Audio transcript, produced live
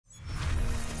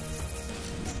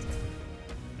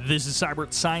This is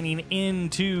Sybert signing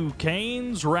into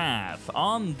Kane's Wrath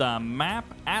on the map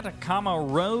Atacama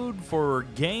Road for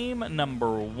game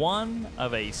number 1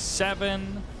 of a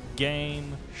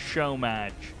 7-game show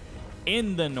match.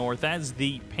 In the north as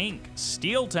the pink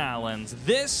Steel Talons,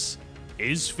 this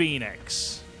is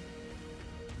Phoenix.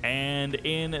 And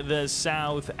in the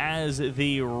south as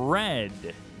the red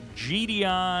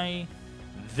GDI,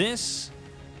 this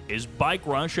is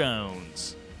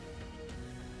BikeRushOwnz.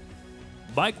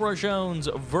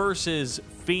 BikeRushOwnz versus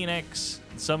Phoenix.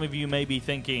 Some of you may be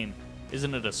thinking,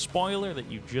 isn't it a spoiler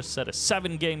that you just said a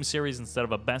 7-game series instead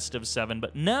of a best of 7?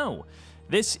 But no,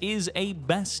 this is a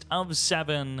best of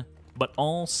 7, but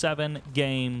all 7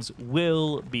 games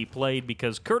will be played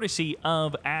because courtesy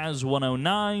of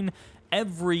As109,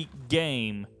 every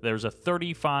game there's a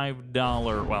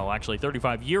 $35, well actually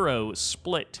 €35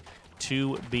 split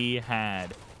to be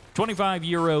had. 25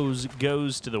 euros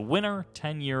goes to the winner,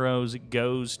 10 euros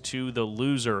goes to the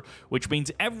loser, which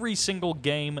means every single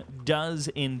game does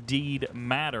indeed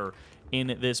matter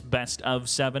in this best of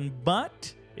 7,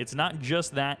 but it's not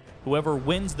just that. Whoever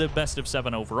wins the best of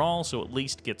 7 overall, so at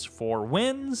least gets 4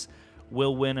 wins,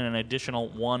 will win an additional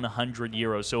 100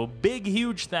 euros. So a big,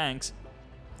 huge thanks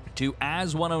to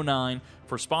As109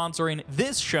 for sponsoring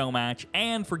this show match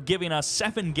and for giving us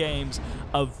 7 games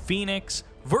of Phoenix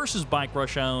versus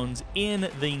BikeRushOwnz in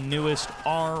the newest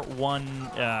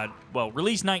R1, well,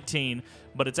 release 19,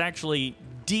 but it's actually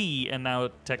D, and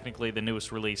now technically the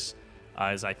newest release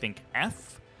is, I think,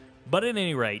 F. But at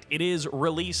any rate, it is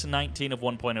release 19 of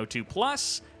 1.02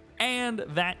 plus, and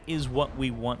that is what we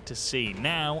want to see.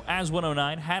 Now,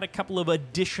 As109 had a couple of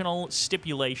additional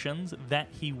stipulations that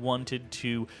he wanted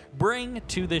to bring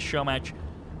to this show match.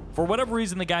 For whatever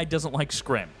reason, the guy doesn't like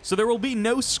scrim. So there will be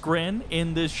no scrim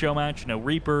in this show match. No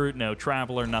Reaper, no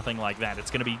Traveler, nothing like that. It's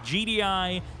going to be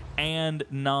GDI and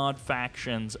Nod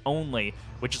factions only,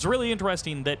 which is really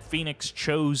interesting that Phoenix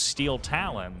chose Steel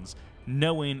Talons,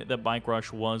 knowing that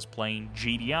BikeRush was playing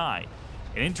GDI.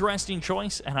 An interesting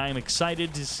choice, and I am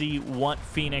excited to see what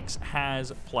Phoenix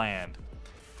has planned.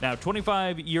 Now,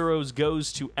 25 euros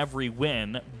goes to every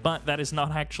win, but that is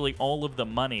not actually all of the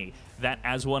money that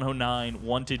As109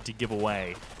 wanted to give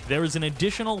away. There is an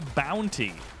additional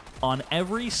bounty on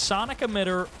every sonic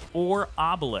emitter or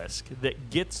obelisk that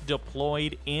gets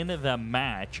deployed in the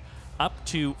match, up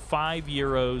to 5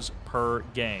 euros per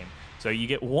game. So you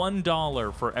get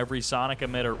 $1 for every sonic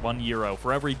emitter, €1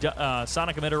 for every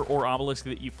sonic emitter or obelisk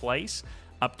that you place,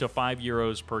 up to 5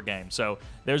 euros per game. So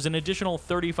there's an additional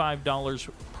 $35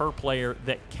 per player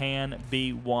that can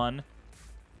be won.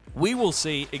 We will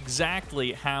see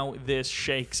exactly how this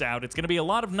shakes out. It's going to be a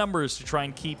lot of numbers to try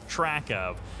and keep track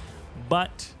of,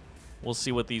 but we'll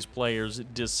see what these players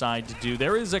decide to do.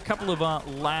 There is a couple of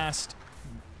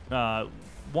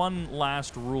one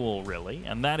last rule, really,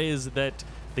 and that is that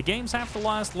the games have to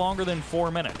last longer than 4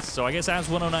 minutes. So I guess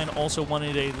As109 also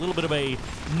wanted a little bit of a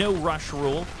no-rush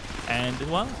rule. And,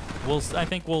 well, I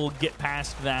think we'll get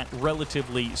past that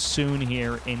relatively soon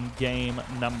here in game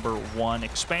number 1.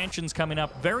 Expansions coming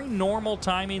up. Very normal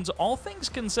timings. All things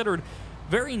considered,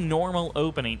 very normal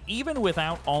opening. Even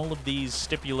without all of these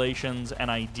stipulations and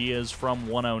ideas from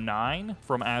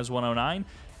As109,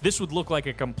 this would look like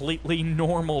a completely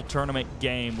normal tournament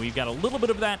game. We've got a little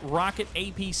bit of that rocket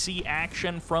APC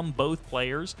action from both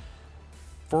players.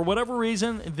 For whatever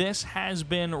reason, this has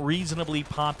been reasonably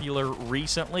popular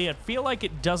recently. I feel like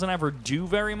it doesn't ever do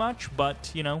very much,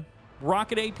 but, you know,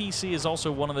 rocket APC is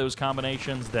also one of those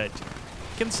combinations that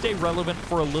can stay relevant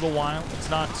for a little while. It's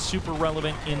not super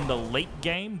relevant in the late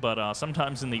game, but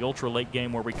sometimes in the ultra late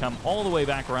game where we come all the way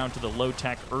back around to the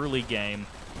low-tech early game,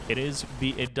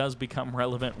 it does become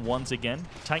relevant once again.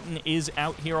 Titan is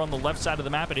out here on the left side of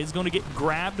the map. It is going to get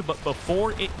grabbed, but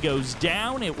before it goes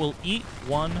down, it will eat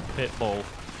one pit bull.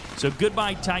 So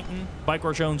goodbye, Titan.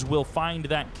 BikeRushOwnz will find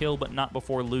that kill, but not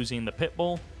before losing the pit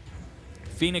bull.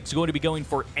 Phoenix going to be going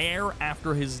for air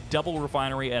after his double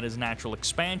refinery at his natural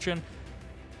expansion.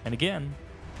 And again,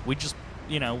 we just,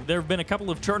 you know, there have been a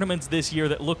couple of tournaments this year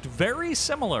that looked very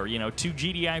similar, you know, 2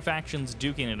 GDI factions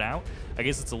duking it out. I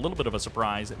guess it's a little bit of a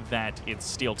surprise that it's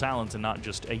Steel Talons and not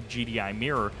just a GDI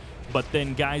mirror, but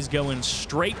then guys going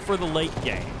straight for the late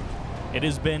game. It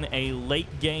has been a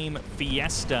late game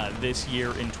fiesta this year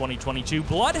in 2022.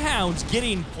 Bloodhounds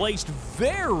getting placed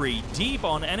very deep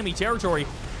on enemy territory.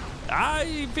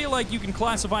 I feel like you can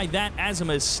classify that as a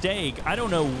mistake. I don't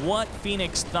know what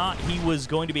Phoenix thought he was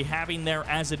going to be having there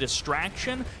as a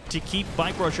distraction to keep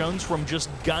BikeRushOwnz from just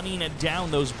gunning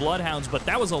down those Bloodhounds, but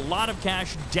that was a lot of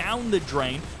cash down the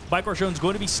drain. BikeRushOwnz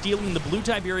going to be stealing the blue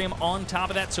Tiberium on top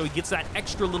of that, so he gets that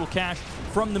extra little cash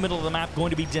from the middle of the map, going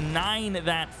to be denying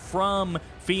that from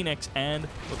Phoenix, and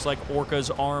looks like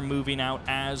Orcas are moving out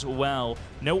as well.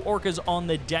 No Orcas on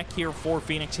the deck here for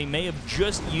Phoenix. He may have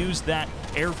just used that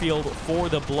airfield for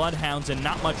the Bloodhounds and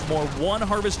not much more. One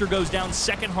Harvester goes down,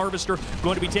 second Harvester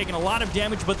going to be taking a lot of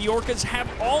damage, but the Orcas have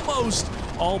almost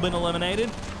all been eliminated.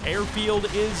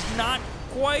 Airfield is not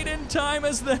quite in time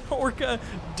as the Orca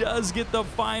does get the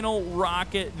final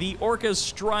rocket. The Orca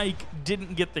strike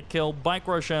didn't get the kill.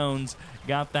 BikeRushOwnz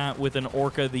got that with an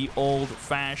Orca the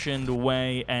old-fashioned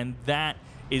way, and that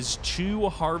is 2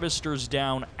 Harvesters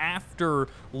down after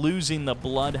losing the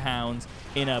Bloodhounds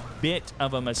in a bit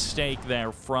of a mistake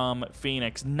there from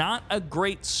Phoenix. Not a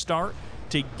great start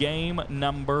to game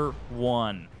number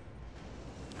 1.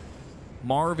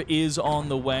 Marv is on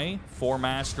the way for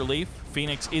Master Leaf.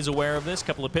 Phoenix is aware of this.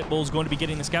 Couple of pit bulls going to be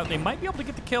getting the scout. They might be able to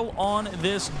get the kill on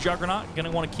this Juggernaut. Going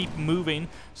to want to keep moving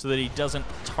so that he doesn't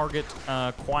target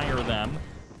choir them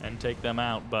and take them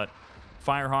out. But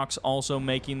Firehawks also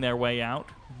making their way out.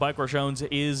 BikeRushOwnz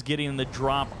is getting the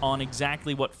drop on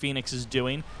exactly what Phoenix is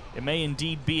doing. It may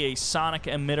indeed be a Sonic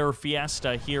Emitter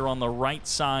Fiesta here on the right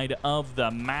side of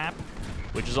the map,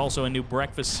 which is also a new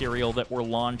breakfast cereal that we're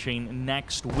launching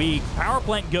next week. Power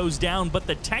plant goes down, but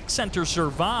the tech center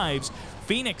survives.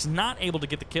 Phoenix not able to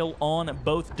get the kill on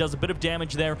both, does a bit of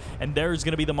damage there, and there's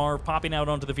going to be the Marv popping out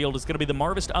onto the field. It's going to be the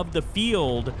Marvist of the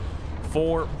field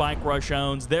for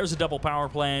BikeRushOwnz. There's a double power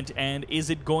plant, and is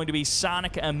it going to be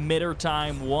Sonic Emitter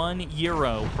time?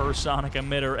 €1 per Sonic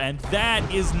Emitter, and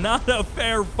that is not a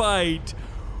fair fight.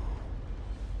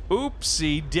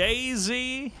 Oopsie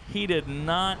daisy. He did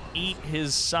not eat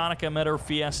his Sonic Emitter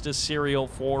Fiesta cereal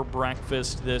for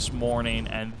breakfast this morning,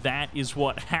 and that is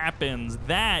what happens.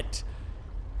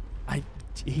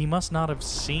 He must not have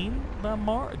seen the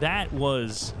Marv. That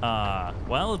was,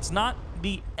 well, it's not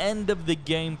the end of the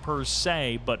game per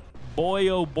se, but boy,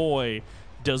 oh boy,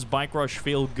 does BikeRush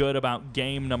feel good about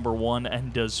game number 1,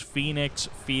 and does Phoenix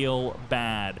feel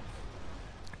bad.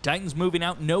 Titans moving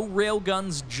out. No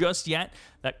railguns just yet.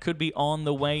 That could be on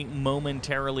the way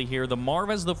momentarily here. The Marv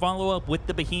as the follow-up with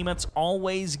the Behemoths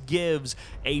always gives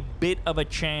a bit of a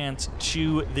chance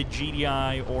to the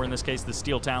GDI, or in this case, the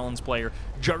Steel Talons player.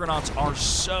 Juggernauts are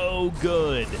so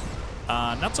good.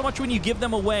 Not so much when you give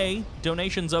them away.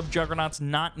 Donations of Juggernauts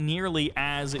not nearly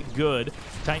as good.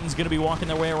 Titans going to be walking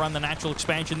their way around the natural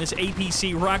expansion. This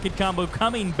APC rocket combo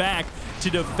coming back to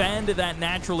defend that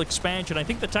natural expansion. I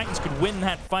think the Titans could win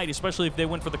that fight, especially if they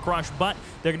went for the crush, but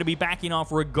they're going to be backing off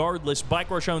regardless.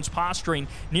 BikeRushOwnz posturing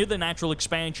near the natural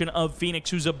expansion of Phoenix,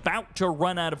 who's about to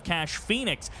run out of cash.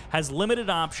 Phoenix has limited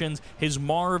options. His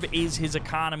Marv is his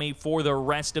economy for the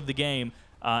rest of the game.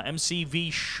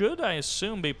 MCV should, I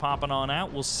assume, be popping on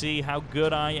out. We'll see how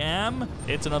good I am.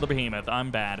 It's another Behemoth.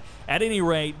 I'm bad. At any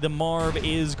rate, the Marv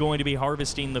is going to be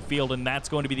harvesting the field, and that's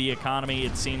going to be the economy,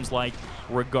 it seems like,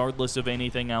 regardless of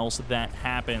anything else that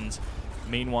happens.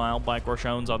 Meanwhile,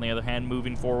 BikeRushOwnz, on the other hand,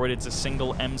 moving forward. It's a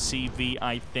single MCV.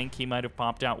 I think he might have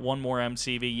popped out one more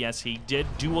MCV. Yes, he did.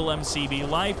 Dual MCV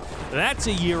life. That's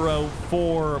a €1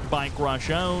 for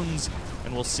BikeRushOwnz,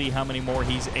 and we'll see how many more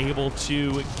he's able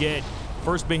to get.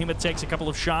 First Behemoth takes a couple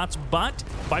of shots, but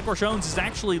BikeRushOwnz is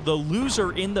actually the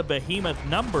loser in the Behemoth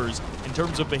numbers. In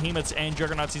terms of Behemoths and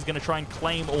Juggernauts, he's going to try and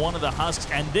claim one of the husks,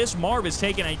 and this Marv is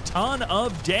taking a ton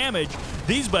of damage.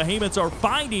 These Behemoths are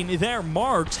finding their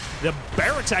marks. The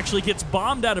barracks actually gets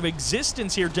bombed out of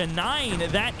existence here, denying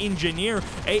that engineer.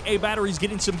 AA Battery's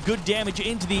getting some good damage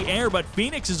into the air, but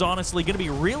Phoenix is honestly going to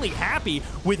be really happy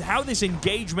with how this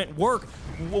engagement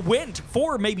went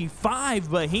for maybe 5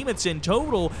 Behemoths in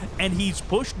total, and he's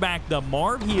pushed back the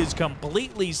Marv. He has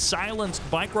completely silenced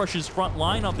BikeRush's front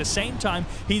line. At the same time,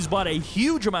 he's bought a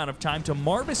huge amount of time to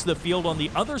Marvis the field on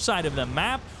the other side of the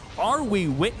map. Are we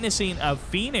witnessing a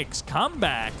Phoenix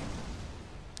comeback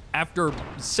after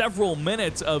several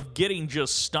minutes of getting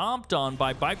just stomped on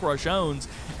by BikeRushOwnz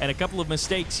and a couple of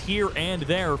mistakes here and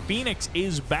there? Phoenix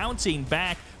is bouncing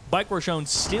back. BikeRushOwnz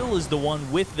still is the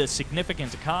one with the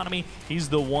significant economy. He's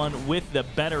the one with the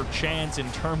better chance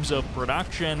in terms of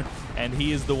production, and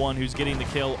he is the one who's getting the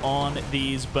kill on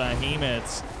these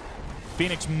Behemoths.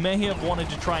 Phoenix may have wanted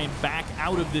to try and back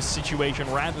out of this situation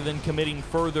rather than committing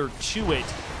further to it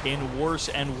in worse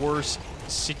and worse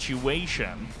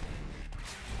situation.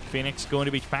 Phoenix going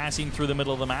to be passing through the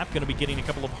middle of the map, going to be getting a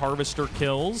couple of Harvester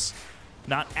kills.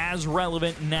 not as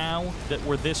relevant now that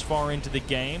we're this far into the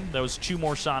game. Those 2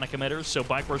 more Sonic emitters, so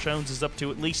BikeRushOwnz is up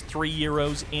to at least 3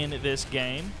 euros in this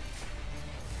game.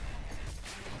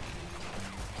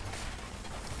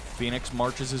 Phoenix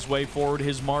marches his way forward.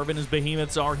 His Marv and his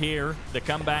Behemoths are here. The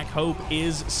comeback hope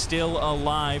is still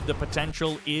alive. The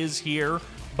potential is here.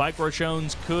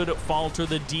 BikeRushOwnz could falter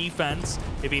the defense.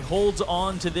 If he holds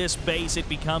on to this base, it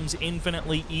becomes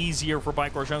infinitely easier for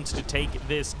BikeRushOwnz to take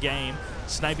this game.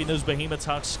 Sniping those Behemoths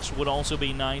husks would also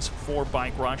be nice for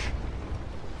BikeRush.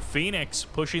 Phoenix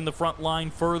pushing the front line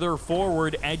further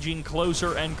forward, edging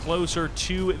closer and closer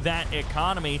to that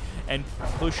economy, and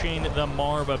pushing the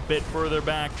Marv a bit further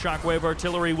back. Shockwave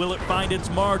artillery, will it find its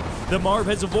mark? The Marv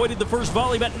has avoided the first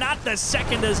volley, but not the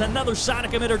second, as another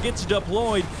Sonic emitter gets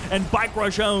deployed, and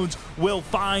BikeRushOwnz will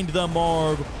find the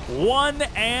Marv. One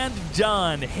and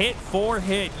done. Hit for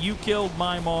hit. You killed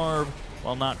my Marv.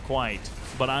 Well, not quite,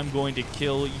 but I'm going to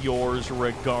kill yours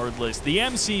regardless. The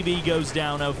MCB goes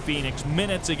down of Phoenix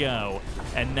minutes ago,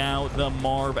 and now the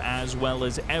Marv as well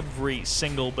as every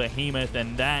single Behemoth,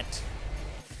 and that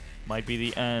might be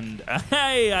the end.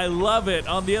 Hey, I love it.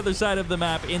 On the other side of the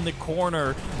map, in the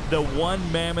corner, the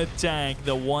 1 Mammoth tank,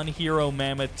 the 1 hero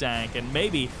Mammoth tank, and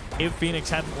maybe if Phoenix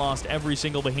hadn't lost every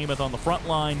single Behemoth on the front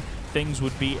line, things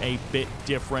would be a bit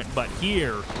different. But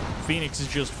here, Phoenix is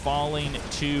just falling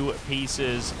to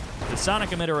pieces. The Sonic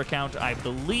emitter account, I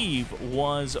believe,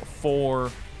 was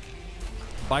for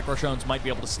BikeRushOwnz. Might be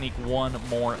able to sneak 1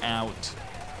 more out.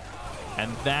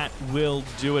 And that will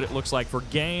do it, it looks like, for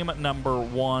game number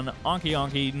 1. Onky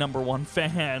Onky, number 1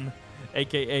 fan,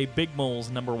 a.k.a. Big Mole's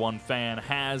number 1 fan,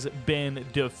 has been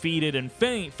defeated. And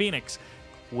Phoenix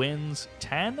wins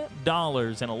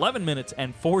 $10 in 11 minutes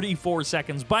and 44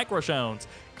 seconds. BikeRushOwnz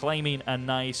claiming a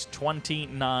nice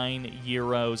 29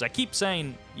 euros. I keep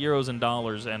saying euros and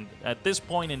dollars, and at this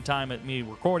point in time at me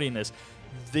recording this,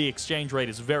 the exchange rate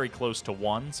is very close to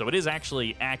 1, so it is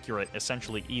actually accurate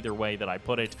essentially either way that I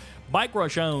put it.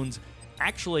 BikeRushOwnz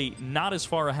actually not as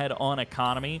far ahead on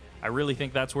economy. I really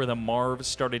think that's where the Marv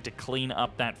started to clean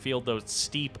up that field, those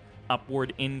steep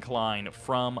upward incline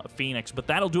from Phoenix. But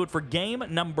that'll do it for game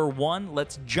number 1.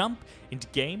 Let's jump into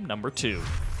game number 2,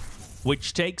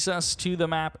 which takes us to the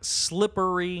map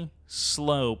Slippery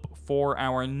Slope for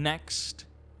our next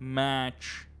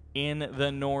match in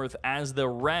the north, as the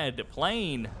red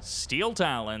playing Steel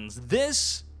Talons.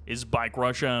 This is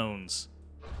BikeRushOwnz.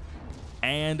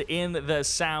 And in the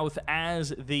south,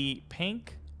 as the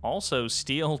pink, also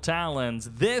Steel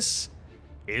Talons, this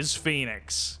is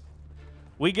Phoenix.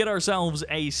 We get ourselves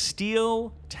a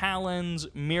Steel Talons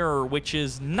mirror, which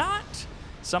is not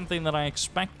something that I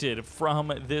expected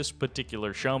from this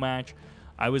particular show match.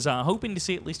 I was hoping to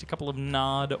see at least a couple of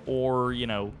nod or, you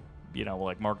know,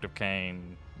 like Mark of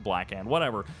Kane, Black Hand,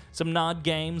 whatever, some nod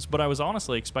games, but I was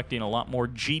honestly expecting a lot more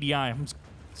GDI. I'm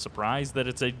surprised that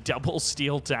it's a double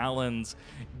Steel Talons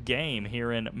game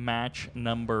here in match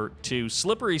number 2.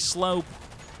 Slippery Slope,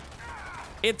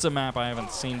 it's a map I haven't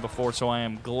seen before, so I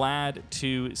am glad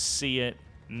to see it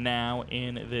now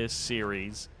in this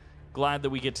series. Glad that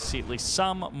we get to see at least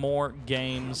some more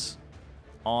games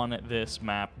on this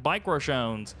map.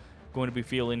 BikeRushOwnz going to be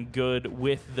feeling good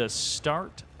with the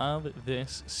start of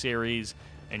this series,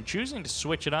 and choosing to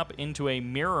switch it up into a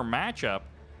mirror matchup.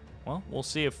 Well, we'll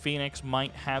see if Phoenix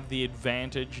might have the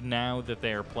advantage now that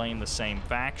they are playing the same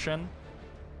faction.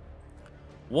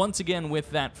 Once again,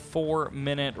 with that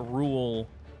 4-minute rule,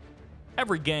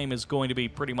 every game is going to be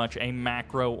pretty much a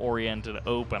macro-oriented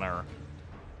opener.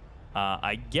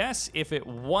 I guess if it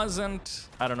wasn't,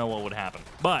 I don't know what would happen.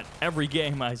 But every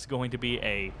game is going to be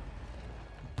a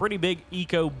pretty big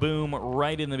eco boom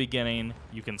right in the beginning.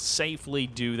 You can safely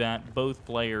do that. Both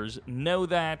players know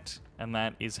that, and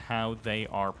that is how they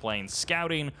are playing.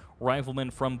 Scouting, riflemen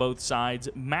from both sides.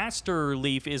 Master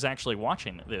Leaf is actually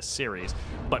watching this series,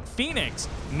 but Phoenix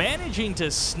managing to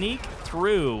sneak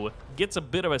through, gets a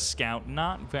bit of a scout,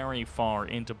 not very far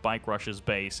into BikeRush's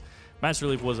base. Master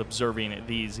Leaf was observing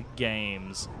these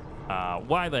games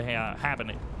while they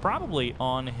happen, probably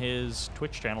on his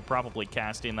Twitch channel, probably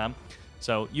casting them.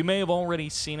 So you may have already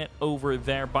seen it over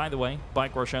there. By the way,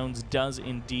 BikeRushOwnz does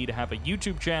indeed have a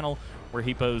YouTube channel where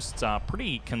he posts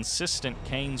pretty consistent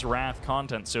Kane's Wrath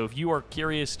content. So if you are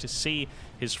curious to see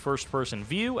his first-person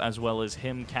view as well as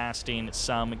him casting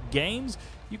some games,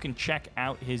 you can check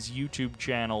out his YouTube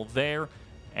channel there.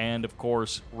 And of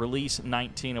course, release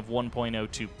 19 of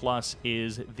 1.02 Plus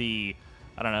is the,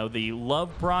 I don't know, the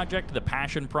love project, the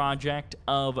passion project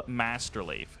of Master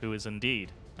Leaf, who is indeed,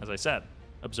 as I said,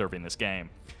 observing this game.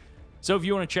 So if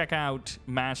you want to check out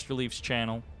Master Leaf's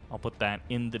channel, I'll put that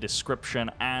in the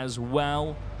description as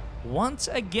well. Once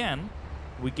again,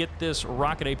 we get this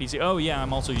rocket APC. Oh, yeah,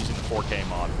 I'm also using the 4K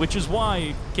mod, which is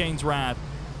why Kane's Wrath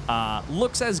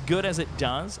looks as good as it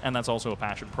does, and that's also a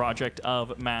passion project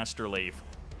of Master Leaf.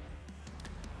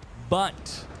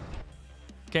 But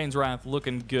Kane's Wrath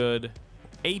looking good.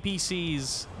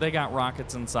 APCs, they got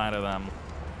rockets inside of them.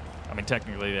 I mean,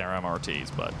 technically they're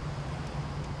MRTs, but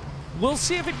we'll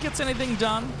see if it gets anything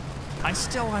done. I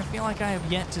feel like I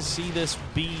have yet to see this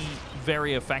be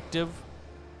very effective.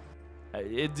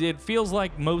 It feels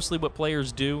like mostly what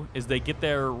players do is they get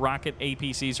their rocket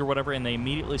APCs or whatever, and they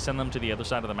immediately send them to the other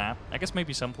side of the map. I guess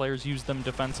maybe some players use them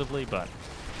defensively, but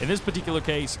in this particular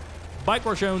case,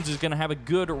 BikeRushOwnz is going to have a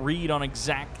good read on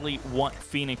exactly what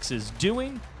Phoenix is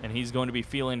doing, and he's going to be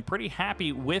feeling pretty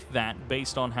happy with that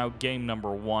based on how game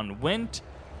number 1 went.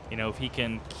 You know, if he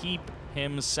can keep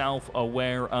himself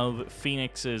aware of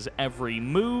Phoenix's every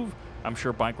move, I'm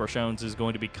sure BikeRushOwnz is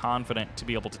going to be confident to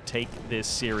be able to take this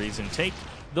series and take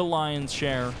the lion's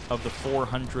share of the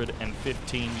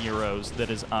 415 euros that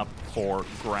is up for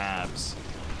grabs.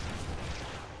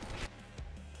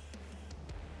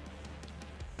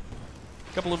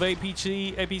 Couple of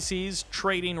APCs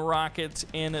trading rockets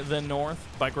in the north.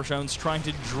 BikeRushOwnz trying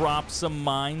to drop some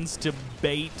mines to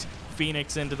bait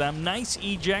Phoenix into them. Nice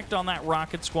eject on that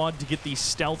rocket squad to get the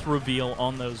stealth reveal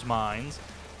on those mines.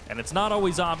 And it's not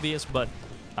always obvious, but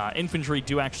infantry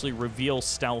do actually reveal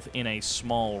stealth in a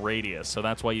small radius. So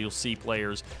that's why you'll see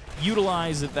players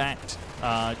utilize that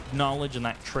knowledge and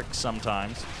that trick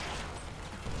sometimes.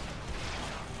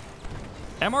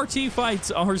 MRT fights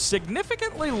are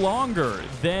significantly longer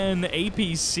than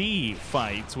APC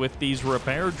fights with these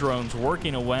repair drones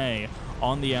working away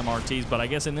on the MRTs, but I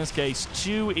guess in this case,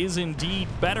 2 is indeed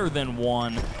better than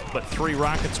 1, but 3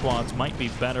 rocket squads might be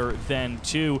better than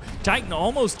 2. Titan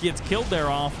almost gets killed there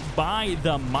off by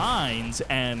the mines,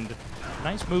 and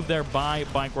nice move there by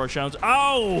BikeRushOwnz.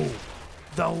 Oh!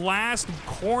 The last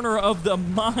corner of the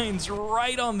mines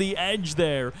right on the edge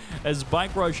there as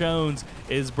BikeRushOwnz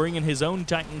is bringing his own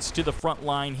Titans to the front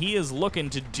line. He is looking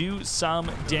to do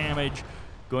some damage.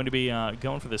 Going to be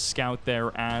going for the scout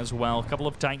there as well. A couple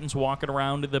of Titans walking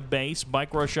around the base.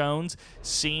 BikeRushOwnz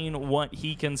seeing what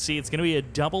he can see. It's going to be a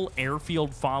double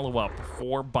airfield follow-up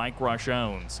for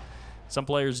BikeRushOwnz. Some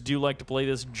players do like to play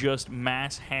this just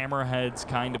mass hammerheads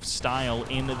kind of style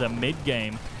in the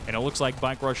mid-game, and it looks like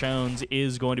BikeRushOwnz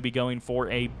is going to be going for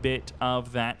a bit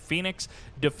of that. Phoenix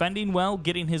defending well,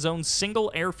 getting his own single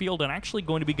airfield, and actually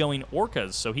going to be going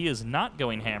orcas, so he is not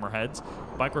going hammerheads.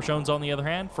 BikeRushOwnz, on the other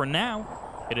hand, for now,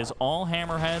 it is all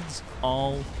hammerheads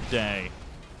all day.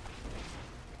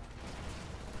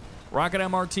 Rocket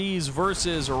MRTs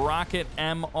versus Rocket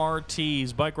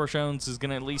MRTs. BikeRushOwnz is going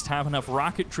to at least have enough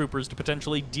rocket troopers to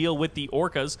potentially deal with the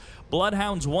orcas.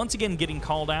 Bloodhounds once again getting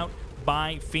called out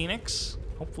by Phoenix.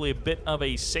 Hopefully a bit of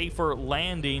a safer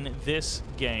landing this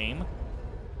game.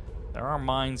 There are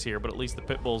mines here, but at least the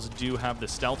Pitbulls do have the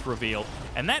stealth reveal.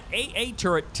 And that AA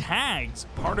turret tags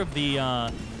part of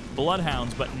the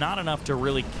Bloodhounds, but not enough to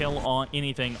really kill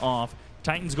anything off.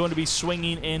 Titan's going to be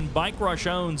swinging in.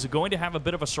 BikeRushOwnz going to have a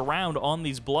bit of a surround on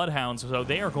these Bloodhounds, so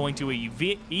they are going to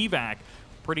evac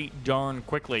pretty darn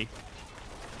quickly.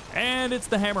 And it's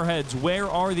the Hammerheads. Where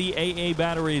are the AA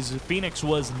batteries? Phoenix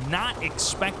was not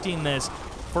expecting this.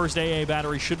 First AA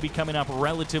battery should be coming up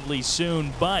relatively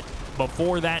soon, but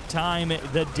before that time,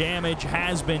 the damage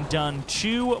has been done.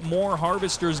 2 more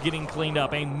harvesters getting cleaned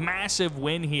up. A massive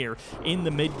win here in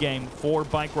the mid-game for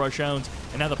BikeRushOwnz.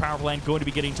 And now the power plant going to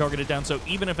be getting targeted down, so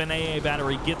even if an AA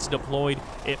battery gets deployed,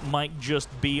 it might just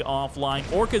be offline.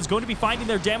 Orca is going to be finding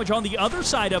their damage on the other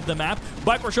side of the map.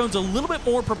 BikeRushOwnz a little bit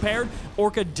more prepared.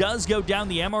 Orca does go down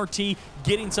the MRT,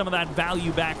 getting some of that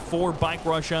value back for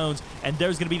BikeRushOwnz, and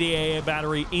there's going to be the AA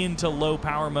battery into low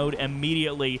power mode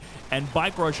immediately, and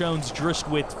BikeRushOwnz just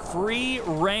with free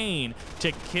reign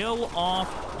to kill off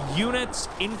units,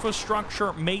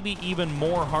 infrastructure, maybe even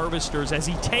more harvesters as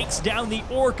he takes down the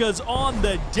orcas on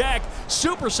the deck.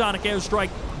 Supersonic airstrike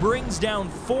brings down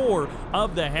 4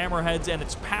 of the hammerheads, and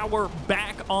its power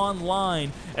back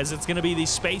online as it's going to be the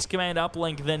Space Command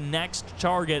uplink, the next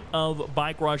target of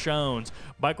BikeRushOwnz.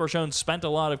 BikeRushOwnz spent a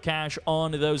lot of cash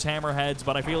on those hammerheads,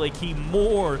 but I feel like he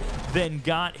more than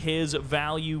got his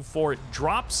value for it.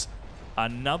 Drops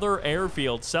another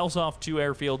airfield, sells off 2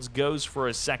 airfields, goes for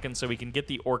a second so he can get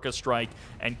the Orca strike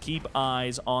and keep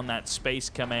eyes on that Space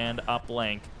Command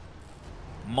uplink.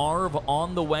 Marv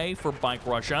on the way for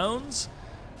BikeRushOwnz.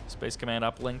 Space Command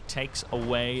uplink takes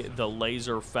away the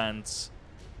laser fence.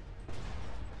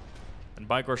 And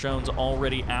BikeRushOwnz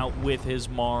already out with his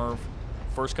Marv.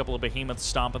 First couple of behemoths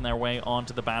stomping their way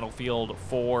onto the battlefield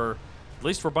for, at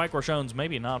least for BikeRushOwnz,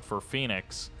 maybe not for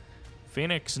Phoenix.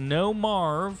 Phoenix, no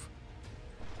Marv.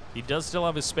 He does still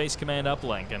have his Space Command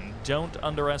uplink, and don't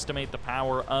underestimate the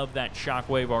power of that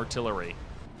Shockwave artillery.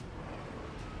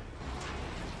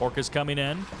 Orca's coming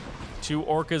in. 2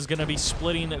 Orcas going to be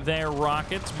splitting their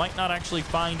rockets. Might not actually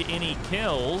find any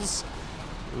kills.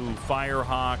 Ooh,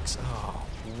 Firehawks. Oh,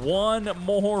 1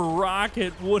 more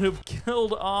rocket would have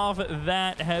killed off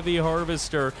that heavy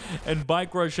harvester. And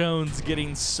BikeRushOwnz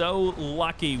getting so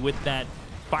lucky with that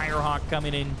Firehawk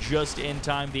coming in just in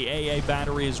time. The AA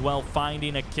battery as well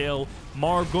finding a kill.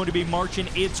 Marv going to be marching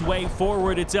its way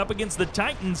forward. It's up against the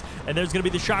Titans, and there's going to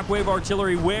be the Shockwave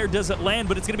artillery. Where does it land?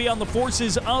 But it's going to be on the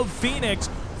forces of Phoenix,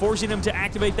 forcing him to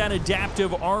activate that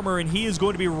adaptive armor, and he is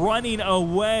going to be running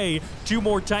away. 2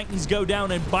 more Titans go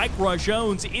down, and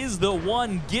BikeRushOwnz is the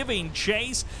one giving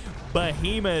chase.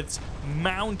 Behemoths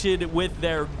mounted with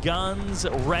their guns,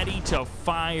 ready to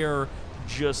fire,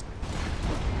 just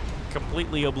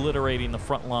completely obliterating the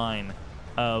front line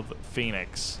of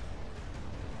Phoenix.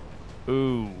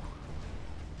 Ooh.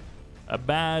 A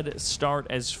bad start,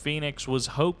 as Phoenix was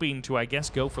hoping to, I guess,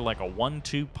 go for like a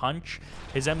 1-2 punch.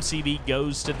 His MCV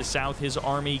goes to the south, his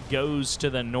army goes to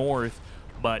the north,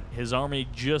 but his army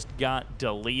just got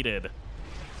deleted.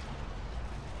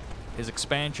 His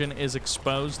expansion is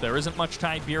exposed. There isn't much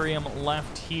Tiberium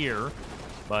left here,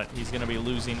 but he's going to be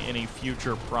losing any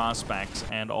future prospects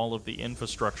and all of the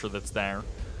infrastructure that's there.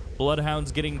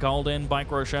 Bloodhounds getting called in.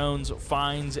 BikeRushOwnz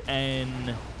finds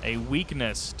a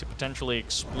weakness to potentially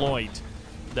exploit.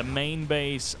 The main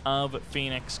base of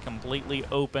Phoenix completely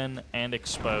open and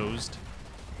exposed.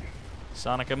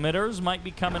 Sonic emitters might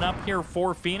be coming up here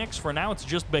for Phoenix. For now, it's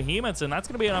just behemoths, and that's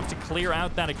going to be enough to clear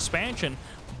out that expansion.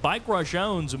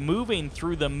 BikeRushOwnz moving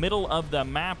through the middle of the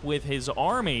map with his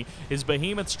army. His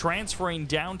behemoths transferring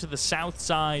down to the south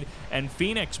side, and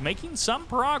Phoenix making some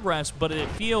progress, but it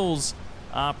feels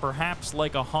perhaps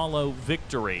like a hollow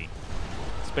victory.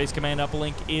 Space Command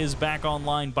uplink is back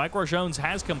online. BikeRushOwnz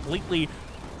has completely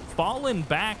fallen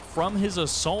back from his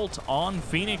assault on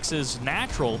Phoenix's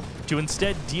natural to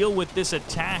instead deal with this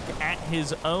attack at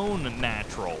his own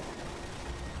natural.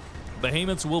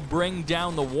 Behemoths will bring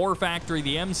down the War Factory.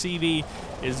 The MCV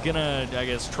is going to, I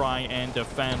guess, try and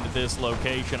defend this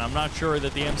location. I'm not sure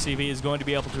that the MCV is going to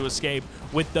be able to escape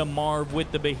with the Marv,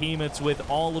 with the Behemoths, with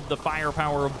all of the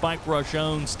firepower of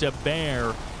BikeRushOwnz to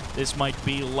bear. This might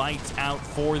be lights out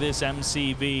for this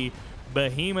MCV.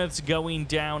 Behemoths going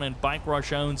down, and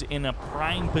BikeRushOwnz in a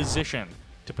prime position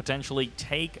to potentially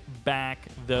take back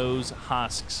those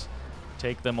husks.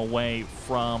 Take them away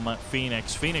from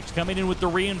Phoenix. Phoenix coming in with the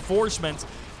reinforcements.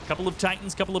 Couple of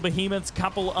Titans, couple of Behemoths,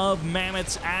 couple of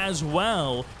Mammoths as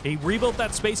well. He rebuilt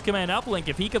that Space Command uplink.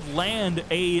 If he could land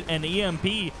an EMP,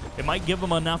 it might give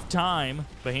him enough time.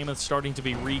 Behemoths starting to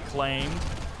be reclaimed.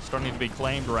 Starting to be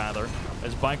claimed, rather,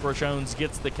 as BikeRushOwnz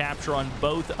gets the capture on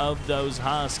both of those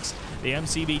husks. The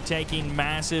MCV taking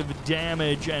massive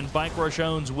damage, and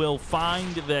BikeRushOwnz will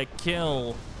find the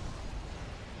kill.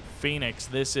 Phoenix,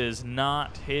 this is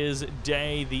not his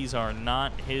day. These are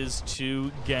not his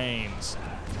 2 games.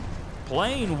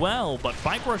 Playing well, but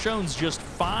BikeRushOwnz just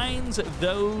finds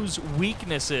those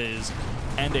weaknesses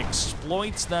and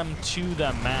exploits them to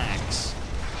the max.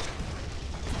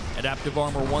 Adaptive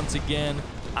armor once again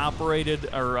activated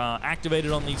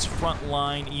on these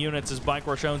frontline units, as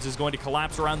BikeRushOwnz is going to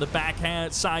collapse around the back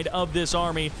side of this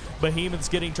army. Behemoths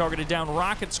getting targeted down.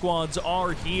 Rocket squads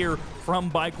are here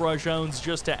from BikeRushOwnz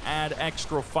just to add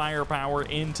extra firepower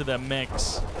into the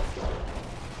mix.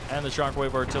 And the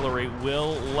Shockwave artillery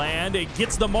will land. It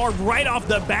gets the Marv right off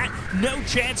the bat. No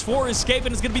chance for escape,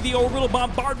 and it's going to be the orbital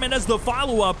bombardment as the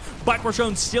follow-up.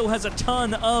 BikeRushOwnz still has a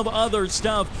ton of other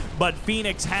stuff, but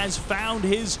Phoenix has found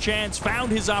his chance,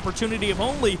 found his opportunity. If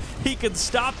only he could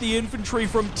stop the infantry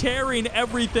from tearing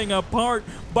everything apart.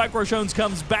 BikeRushOwnz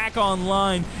comes back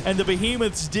online, and the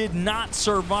Behemoths did not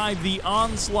survive the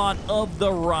onslaught of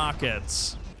the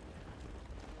rockets.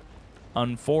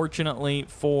 Unfortunately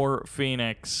for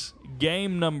Phoenix,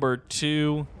 game number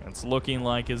 2, it's looking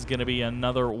like is going to be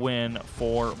another win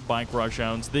for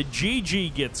BikeRushOwnz. The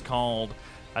GG gets called.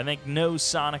 I think no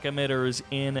sonic emitters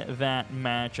in that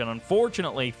match, and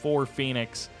unfortunately for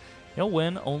Phoenix, he'll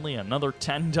win only another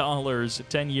 $10,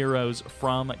 10 euros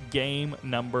from game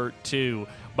number 2.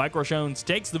 BikeRushOwnz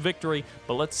takes the victory,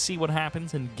 but let's see what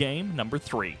happens in game number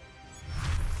 3.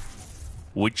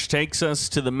 Which takes us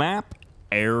to the map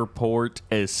Airport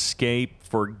Escape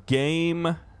for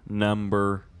game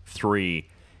number 3.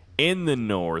 In the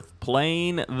north,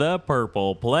 playing the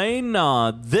purple, playing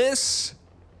Nod, this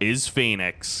is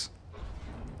Phoenix.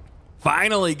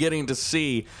 Finally getting to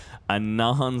see a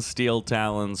non-Steel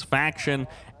Talons faction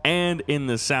And in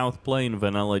the South Plain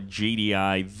Vanilla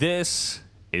GDI, this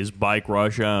is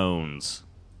BikeRushOwnz.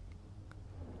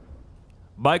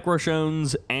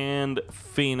 BikeRushOwnz and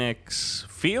Phoenix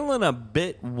feeling a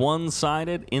bit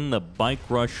one-sided in the Bike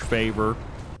Rush favor,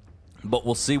 but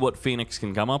we'll see what Phoenix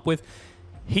can come up with.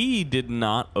 He did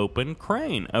not open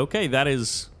Kane. Okay, that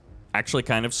is actually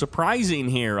kind of surprising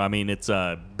here. I mean, it's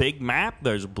a big map.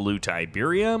 There's Blue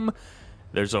Tiberium.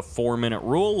 There's a 4-minute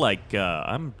rule. Like,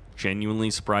 I'm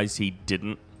genuinely surprised he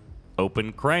didn't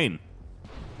open Kane.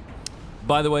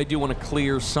 By the way, I do want to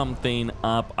clear something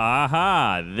up.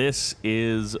 Aha! This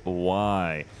is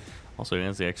why. Also, he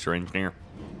has the extra engineer.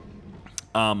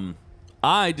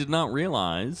 I did not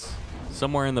realize,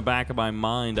 somewhere in the back of my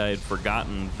mind, I had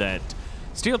forgotten that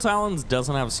Steel Talons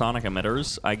doesn't have sonic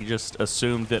emitters. I just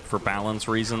assumed that for balance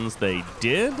reasons they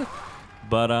did.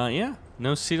 But, yeah,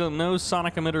 no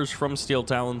sonic emitters from Steel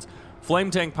Talons. Flame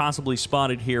Tank possibly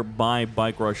spotted here by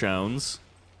BikeRushOwnz.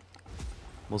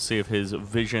 We'll see if his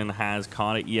vision has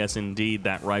caught it. Yes, indeed,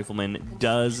 that rifleman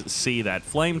does see that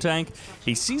Flame Tank.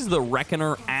 He sees the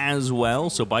Reckoner as well,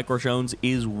 so BikeRushOwnz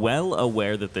is well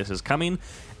aware that this is coming,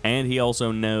 and he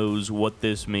also knows what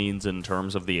this means in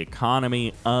terms of the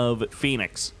economy of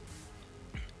Phoenix.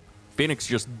 Phoenix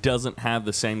just doesn't have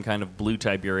the same kind of Blue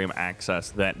Tiberium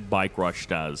access that Bike Rush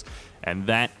does, and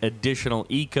that additional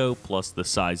eco plus the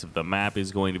size of the map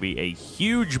is going to be a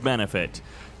huge benefit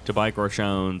to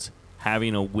BikeRushOwnz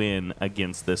having a win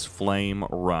against this flame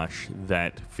rush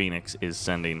that Phoenix is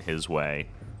sending his way.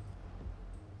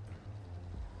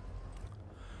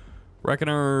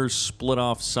 Reckoner split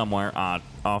off somewhere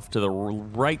off to the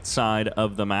right side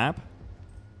of the map.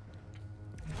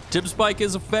 Tib Spike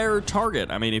is a fair target.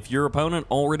 I mean, if your opponent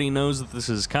already knows that this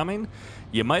is coming,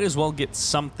 you might as well get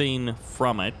something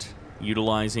from it.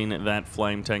 Utilizing that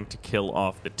Flame Tank to kill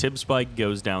off the Tib Spike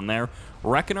goes down there.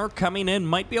 Reckoner coming in,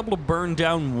 might be able to burn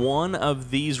down one of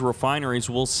these refineries.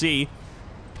 We'll see.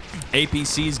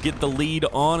 APCs get the lead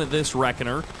on this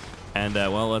Reckoner. And,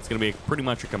 well, that's going to be pretty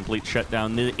much a complete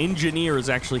shutdown. The Engineer is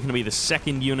actually going to be the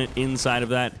second unit inside of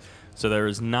that. So there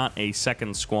is not a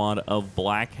second squad of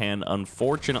Blackhand,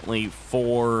 unfortunately,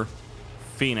 for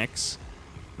Phoenix.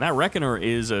 That Reckoner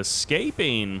is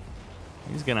escaping.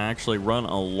 He's going to actually run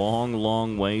a long,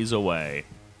 long ways away.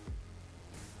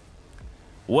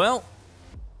 Well,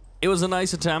 it was a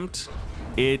nice attempt.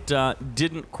 It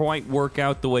didn't quite work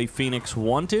out the way Phoenix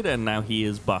wanted, and now he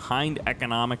is behind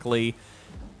economically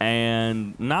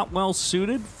and not well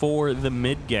suited for the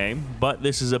mid-game. But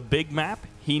this is a big map.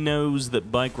 He knows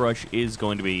that Bike Rush is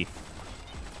going to be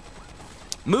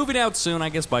moving out soon. I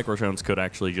guess BikeRushOwnz could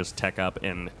actually just tech up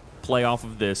and play off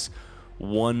of this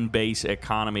one base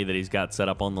economy that he's got set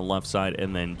up on the left side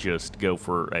and then just go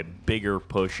for a bigger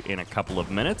push in a couple of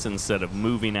minutes instead of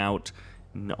moving out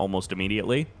almost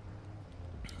immediately.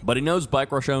 But he knows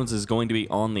BikeRushOwnz is going to be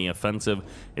on the offensive.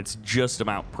 It's just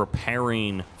about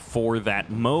preparing for that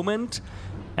moment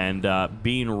and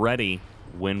being ready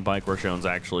when BikeRushOwnz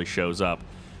actually shows up.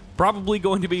 Probably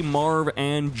going to be Marv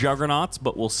and Juggernauts,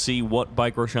 but we'll see what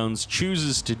BikeRushOwnz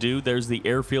chooses to do. There's the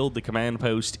airfield. The command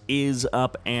post is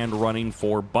up and running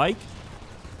for Bike.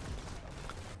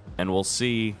 And we'll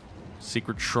see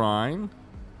Secret Shrine.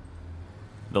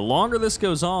 The longer this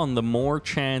goes on, the more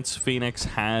chance Phoenix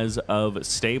has of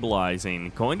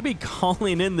stabilizing. Going to be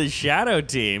calling in the Shadow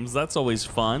teams. That's always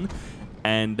fun.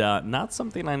 And not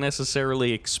something I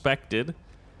necessarily expected.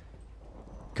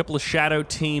 A couple of Shadow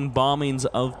team bombings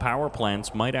of power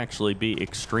plants might actually be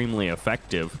extremely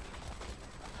effective.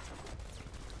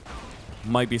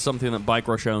 Might be something that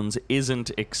BikeRushOwnz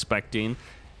isn't expecting.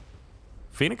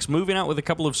 Phoenix moving out with a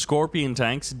couple of Scorpion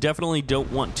tanks. Definitely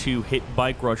don't want to hit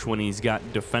Bike Rush when he's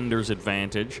got Defender's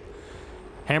advantage.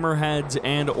 Hammerheads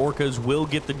and Orcas will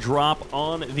get the drop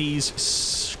on these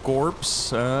Scorps.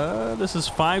 This is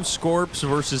 5 Scorps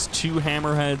versus 2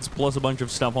 Hammerheads plus a bunch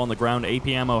of stuff on the ground. AP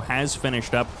ammo has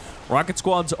finished up. Rocket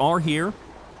squads are here.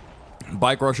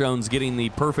 BikeRushOwnz getting the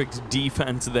perfect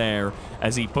defense there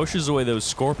as he pushes away those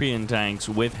Scorpion tanks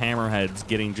with Hammerheads,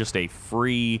 getting just a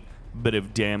free bit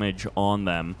of damage on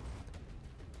them.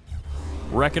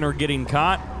 Reckoner getting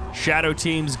caught. Shadow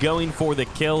teams going for the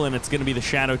kill, and it's going to be the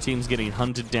Shadow teams getting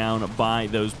hunted down by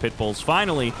those pit bulls.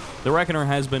 Finally, the Reckoner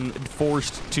has been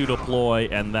forced to deploy,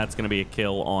 and that's going to be a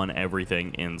kill on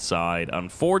everything inside.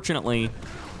 Unfortunately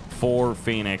for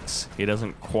Phoenix, he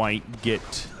doesn't quite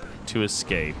get to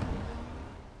escape.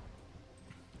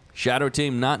 Shadow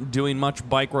team not doing much.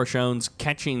 BikeRushOwnz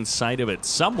catching sight of it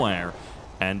somewhere,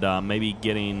 and maybe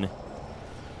getting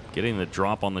the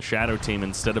drop on the Shadow team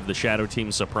instead of the Shadow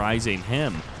team surprising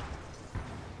him.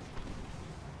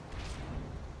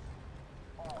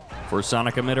 for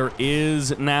Sonic Emitter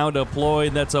is now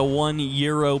deployed. That's a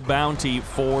 €1 bounty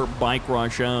for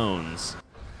BikeRushOwnz.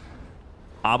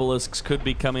 Obelisks could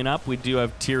be coming up. We do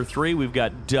have Tier 3. We've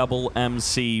got double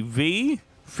MCV.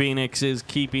 Phoenix is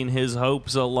keeping his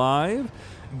hopes alive.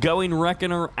 Going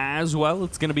Reckoner as well.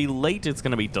 It's going to be late. It's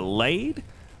going to be delayed.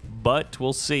 But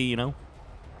we'll see, you know.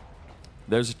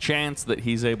 There's a chance that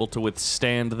he's able to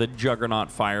withstand the juggernaut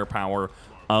firepower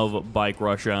of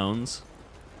BikeRushOwnz.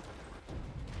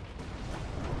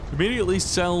 Immediately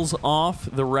sells off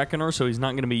the Reckoner, so he's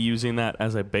not going to be using that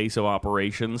as a base of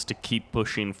operations to keep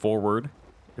pushing forward.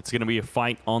 It's going to be a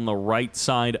fight on the right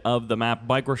side of the map.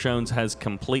 BikeRushOwnz has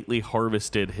completely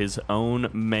harvested his own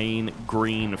main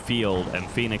green field, and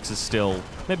Phoenix is still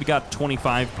maybe got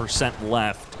 25%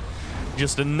 left.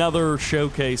 Just another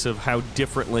showcase of how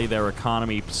differently their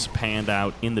economies panned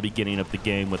out in the beginning of the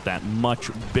game with that much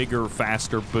bigger,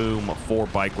 faster boom for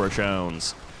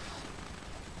BikeRushOwnz.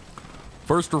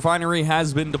 First refinery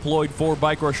has been deployed for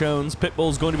BikeRushOwnz.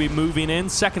 Pitbull's going to be moving in.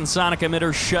 Second Sonic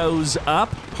Emitter shows up.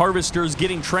 Harvester's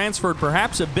getting transferred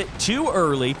perhaps a bit too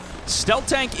early. Stealth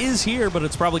Tank is here, but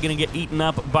it's probably going to get eaten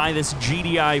up by this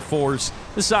GDI force.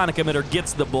 The Sonic Emitter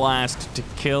gets the blast to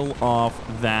kill off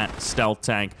that Stealth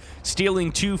Tank.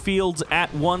 Stealing 2 fields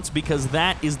at once because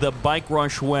that is the Bike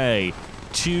Rush way.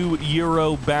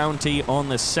 €2 bounty on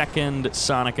the second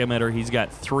Sonic Emitter. He's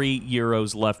got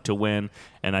 €3 left to win,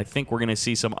 and I think we're going to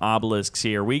see some obelisks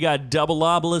here. We got double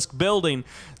obelisk building,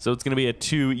 so it's going to be a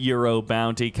 €2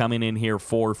 bounty coming in here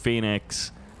for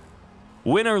Phoenix.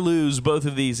 Win or lose, both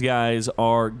of these guys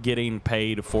are getting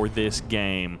paid for this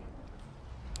game.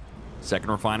 Second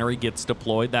refinery gets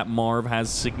deployed. That Marv has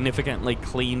significantly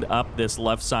cleaned up this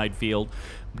left side field.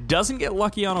 Doesn't get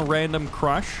lucky on a random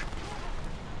crush.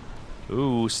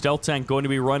 Ooh, Stealth Tank going to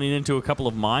be running into a couple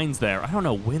of mines there. I don't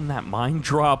know when that mine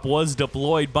drop was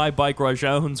deployed by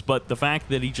BikeRushOwnz, but the fact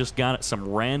that he just got some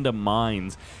random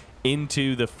mines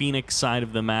into the Phoenix side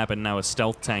of the map, and now a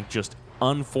Stealth Tank just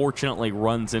unfortunately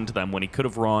runs into them when he could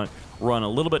have run a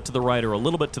little bit to the right or a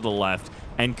little bit to the left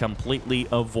and completely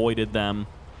avoided them.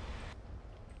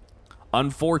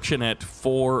 Unfortunate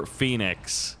for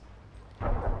Phoenix.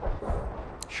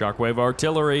 Shockwave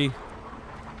artillery.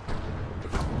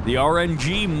 The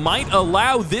RNG might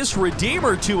allow this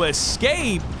Redeemer to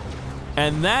escape,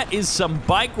 and that is some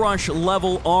Bike Rush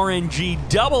level RNG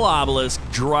double obelisk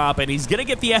drop, and he's going to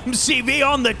get the MCV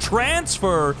on the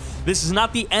transfer. This is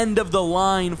not the end of the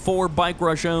line for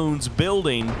BikeRushOwnz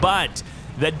building, but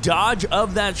the dodge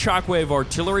of that Shockwave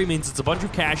artillery means it's a bunch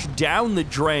of cash down the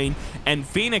drain, and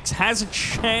Phoenix has a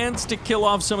chance to kill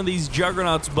off some of these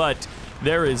juggernauts, but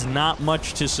there is not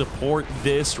much to support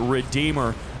this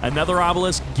Redeemer. Another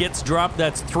obelisk gets dropped.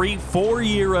 That's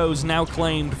 €4 now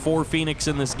claimed for Phoenix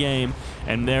in this game.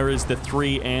 And there is the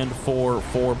 3 and 4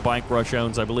 for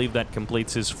BikeRushOwnz. I believe that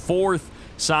completes his 4th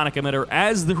Sonic Emitter.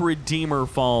 As the Redeemer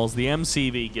falls, the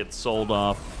MCV gets sold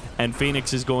off, and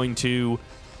Phoenix is going to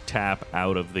tap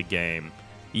out of the game.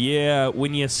 Yeah,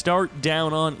 when you start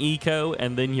down on eco,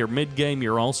 and then your mid-game,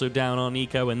 you're also down on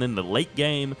eco, and then the late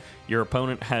game, your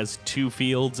opponent has 2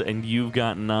 fields and you've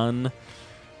got none,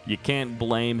 you can't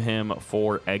blame him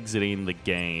for exiting the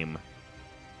game.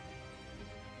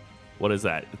 What is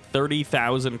that?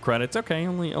 30,000 credits. Okay,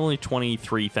 only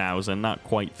 23,000, not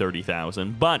quite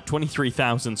 30,000, but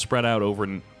 23,000 spread out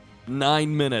over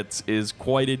 9 minutes is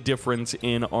quite a difference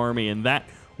in army, and that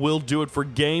will do it for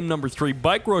game number 3.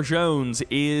 BikeRushOwnz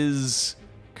is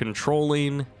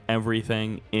controlling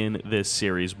everything in this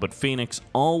series, but Phoenix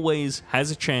always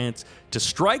has a chance to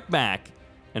strike back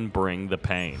and bring the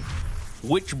pain.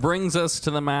 Which brings us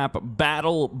to the map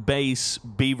Battle Base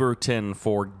Beaverton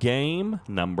for game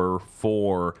number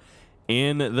 4.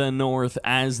 In the north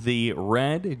as the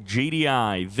red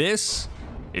GDI, this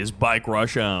is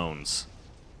BikeRushOwnz.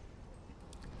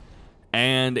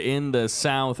 And in the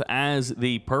south as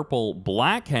the purple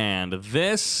Blackhand,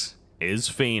 this is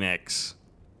Phoenix.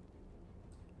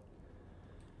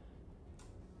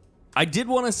 I did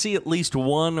want to see at least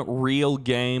one real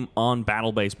game on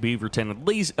Battle Base Beaverton. At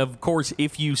least, of course,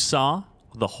 if you saw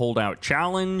the Holdout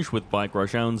Challenge with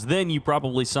BikeRushOwnz, then you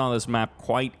probably saw this map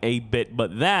quite a bit,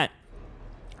 but that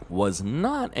was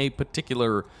not a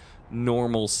particular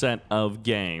normal set of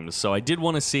games. So I did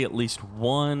want to see at least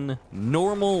one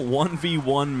normal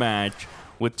 1v1 match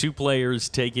with 2 players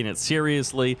taking it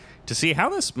seriously to see how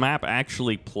this map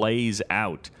actually plays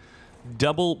out.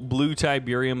 Double blue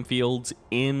Tiberium fields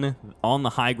on the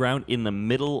high ground in the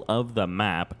middle of the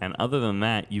map, and other than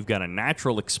that, you've got a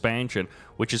natural expansion,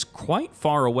 which is quite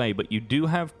far away, but you do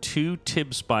have 2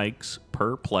 tib spikes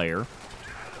per player,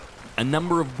 a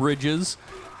number of bridges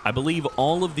I believe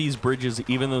all of these bridges,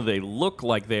 even though they look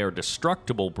like they are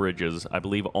destructible bridges, I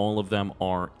believe all of them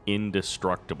are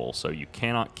indestructible. So you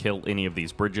cannot kill any of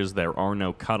these bridges. There are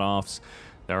no cutoffs.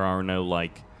 There are no,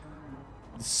 like,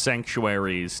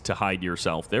 sanctuaries to hide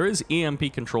yourself. There is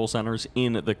EMP control centers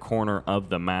in the corner of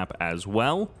the map as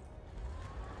well.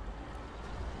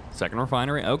 Second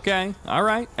refinery. Okay. All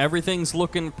right. Everything's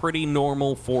looking pretty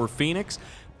normal for Phoenix.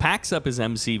 Packs up his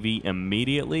MCV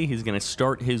immediately. He's going to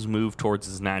start his move towards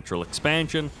his natural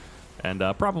expansion and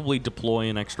probably deploy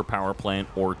an extra power plant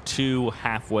or two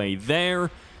halfway there.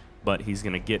 But he's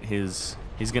going to get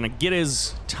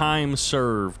his time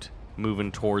served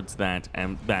moving towards that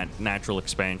natural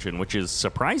expansion, which is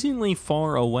surprisingly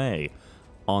far away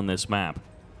on this map.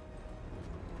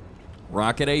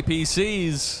 Rocket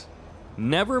APCs.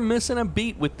 Never missing a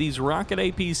beat with these rocket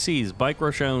APCs.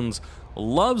 BikeRushOwnz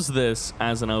loves this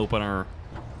as an opener.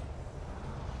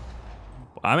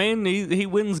 I mean, he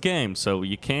wins games, so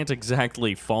you can't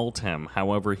exactly fault him.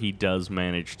 However, he does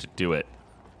manage to do it.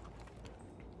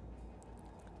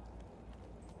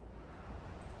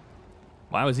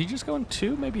 Wow, is he just going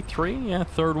 2, maybe 3? Yeah,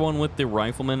 third one with the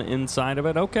rifleman inside of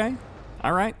it. Okay.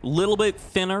 All right. Little bit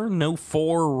thinner. No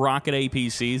 4 rocket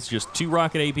APCs. Just 2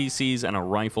 rocket APCs and a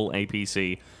rifle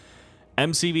APC.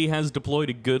 MCV has deployed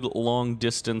a good long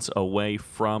distance away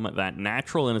from that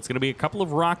natural, and it's going to be a couple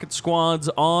of rocket squads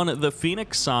on the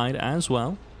Phoenix side as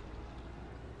well.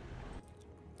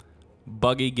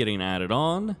 Buggy getting added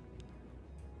on.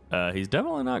 He's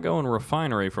definitely not going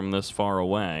refinery from this far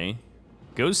away.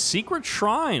 Goes Secret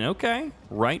Shrine. Okay.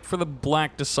 Right for the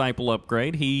Black Disciple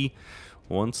upgrade. He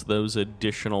wants those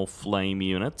additional flame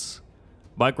units.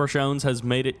 BikeRushOwnz has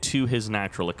made it to his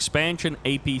natural expansion.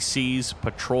 APCs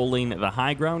patrolling the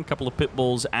high ground. Couple of pit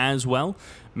bulls as well,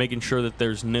 making sure that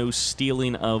there's no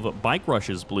stealing of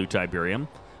BikeRush's blue Tiberium.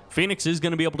 Phoenix is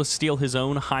going to be able to steal his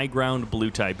own high ground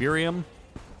blue Tiberium.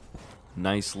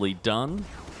 Nicely done.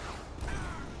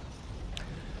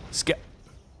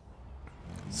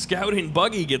 Scouting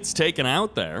Buggy gets taken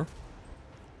out there.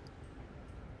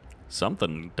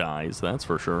 Something dies, that's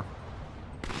for sure.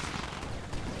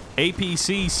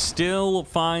 APC still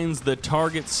finds the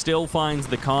target, still finds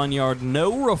the Conyard.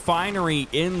 No refinery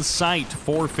in sight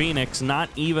for Phoenix, not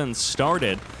even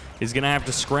started. He's going to have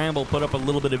to scramble, put up a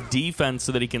little bit of defense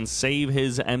so that he can save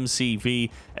his MCV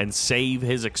and save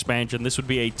his expansion. This would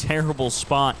be a terrible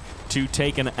spot to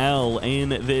take an L in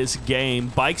this game.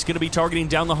 Bike's going to be targeting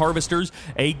down the harvesters.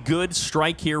 A good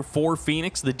strike here for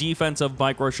Phoenix. The defense of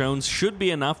BikeRushOwnz should be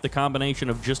enough. The combination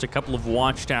of just a couple of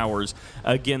watchtowers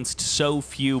against so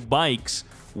few bikes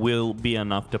will be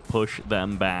enough to push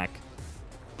them back.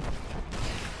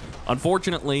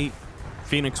 Unfortunately,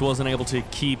 Phoenix wasn't able to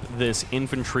keep this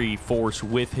infantry force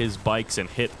with his bikes and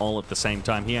hit all at the same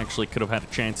time. He actually could have had a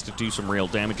chance to do some real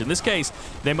damage. In this case,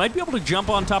 they might be able to jump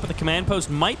on top of the command post,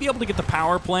 might be able to get the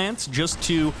power plants just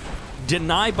to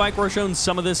deny BikeRushOwnz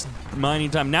some of this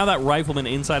mining time. Now that rifleman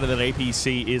inside of that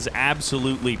APC is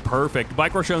absolutely perfect.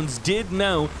 BikeRushOwnz did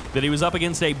know that he was up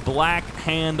against a black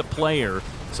hand player,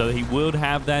 so he would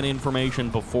have that information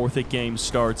before the game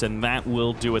starts, and that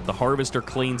will do it. The Harvester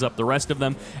cleans up the rest of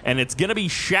them, and it's going to be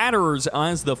Shatterers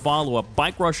as the follow-up.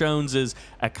 BikeRushOwnz's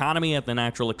economy at the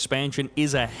natural expansion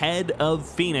is ahead of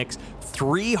Phoenix.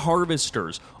 3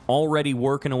 Harvesters already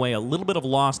working away. A little bit of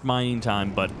lost mining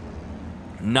time, but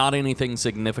not anything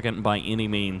significant by any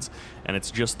means. And it's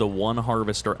just the 1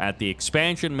 Harvester at the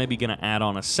expansion. Maybe going to add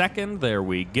on a second. There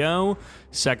we go.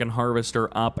 Second Harvester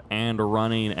up and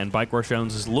running. And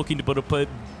BikeRushOwnz is looking to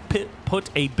put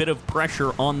a bit of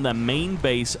pressure on the main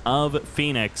base of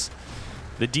Phoenix.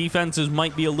 The defenses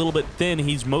might be a little bit thin.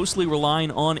 He's mostly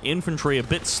relying on infantry. A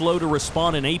bit slow to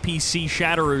respond. An APC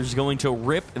Shatterer is going to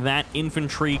rip that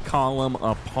infantry column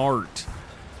apart.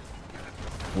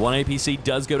 1 APC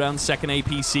does go down. Second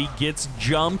APC gets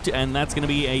jumped, and that's going to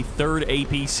be a 3rd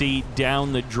APC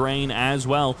down the drain as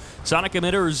well. Sonic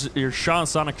Emitters, or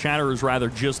Sonic Shatterers rather,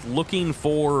 just looking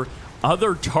for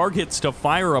other targets to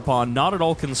fire upon, not at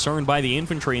all concerned by the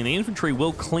infantry, and the infantry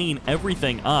will clean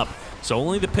everything up. So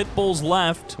only the pit bulls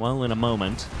left, well, in a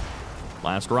moment.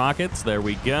 Last rockets, there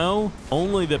we go.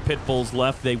 Only the pit bulls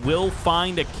left. They will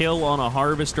find a kill on a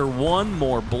Harvester. 1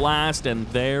 more blast, and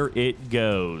there it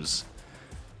goes.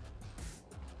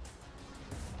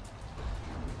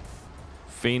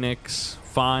 Phoenix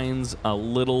finds a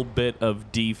little bit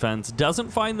of defense. Doesn't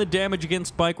find the damage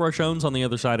against BikeRushOwnz on the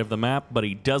other side of the map, but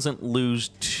he doesn't lose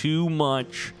too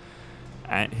much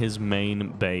at his main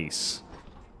base.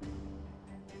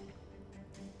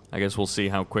 I guess we'll see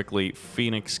how quickly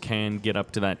Phoenix can get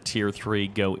up to that Tier 3,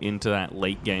 go into that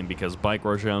late game, because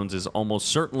BikeRushOwnz is almost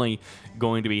certainly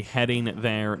going to be heading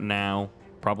there now,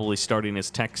 probably starting his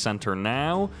tech center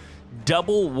now.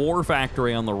 Double war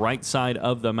factory on the right side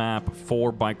of the map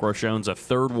for BikeRushOwnz, a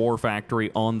third war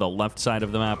factory on the left side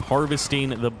of the map, harvesting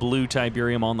the blue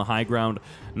Tiberium on the high ground.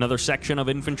 Another section of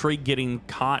infantry getting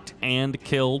caught and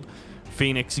killed.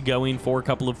 Phoenix going for a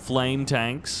couple of flame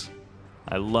tanks.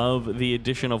 I love the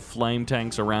addition of flame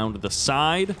tanks around the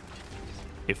side.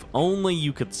 If only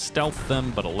you could stealth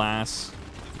them, but alas,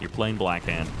 you're playing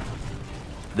Blackhand.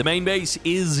 The main base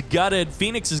is gutted.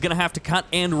 Phoenix is going to have to cut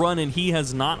and run, and he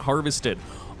has not harvested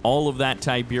all of that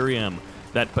Tiberium.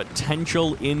 That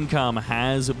potential income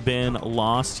has been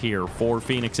lost here for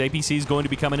Phoenix. APC is going to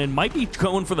be coming in. Might be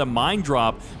going for the mine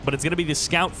drop, but it's going to be the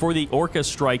scout for the Orca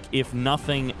strike, if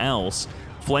nothing else.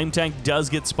 Flame tank does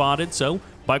get spotted, so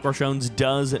BikeRushOwnz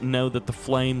does know that the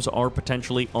flames are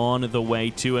potentially on the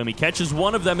way to him. He catches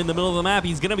one of them in the middle of the map.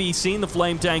 He's going to be seeing the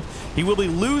flame tank. He will be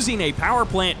losing a power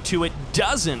plant to it.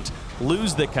 Doesn't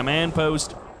lose the command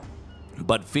post,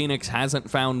 but Phoenix hasn't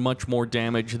found much more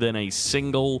damage than a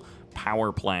single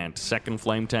power plant. Second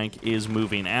flame tank is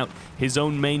moving out. His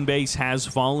own main base has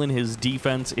fallen. His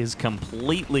defense is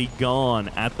completely gone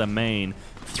at the main.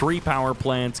 3 power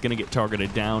plants going to get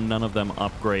targeted down. None of them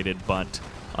upgraded, but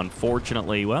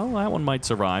unfortunately, well, that one might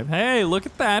survive. Hey, look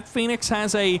at that. Phoenix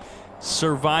has a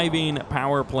surviving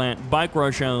power plant.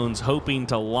 BikeRushOwnz hoping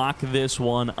to lock this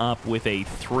one up with a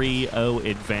 3-0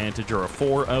 advantage or a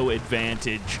 4-0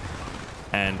 advantage,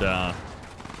 and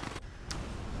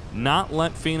not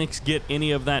let Phoenix get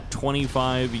any of that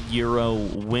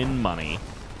 €25 win money.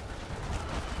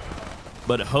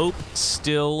 But hope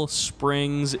still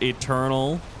springs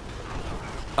eternal.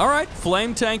 All right,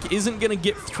 flame tank isn't going to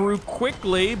get through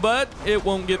quickly, but it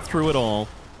won't get through at all.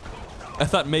 I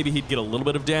thought maybe he'd get a little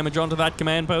bit of damage onto that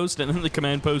command post, and then the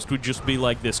command post would just be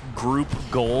like this group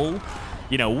goal.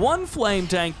 You know, one flame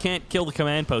tank can't kill the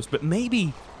command post, but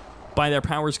maybe by their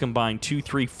powers combined, 2,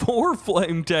 3, 4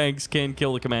 flame tanks can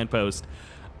kill the command post.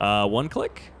 One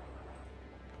click.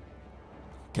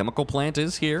 Chemical plant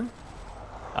is here.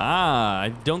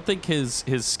 I don't think his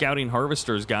scouting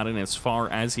harvesters got in as far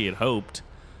as he had hoped.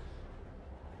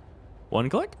 One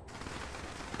click?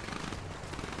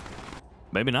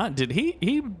 Maybe not. Did he?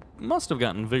 He must have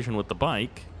gotten vision with the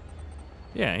bike.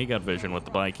 Yeah, he got vision with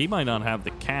the bike. He might not have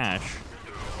the cash.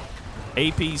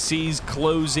 APC's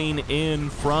closing in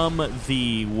from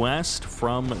the west,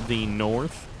 from the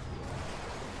north.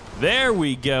 There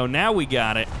we go. Now we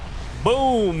got it.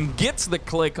 Boom! Gets the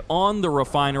click on the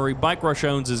refinery.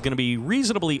 BikeRushOwnz is going to be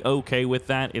reasonably okay with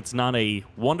that. It's not a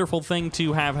wonderful thing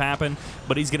to have happen,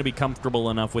 but he's going to be comfortable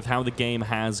enough with how the game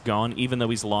has gone. Even though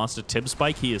he's lost a tib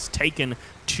spike, he has taken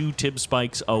 2 tib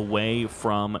spikes away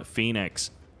from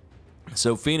Phoenix.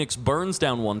 So Phoenix burns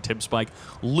down 1 tib spike,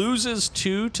 loses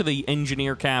 2 to the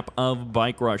engineer cap of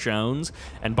BikeRushOwnz,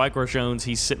 and BikeRushOwnz,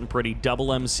 he's sitting pretty. Double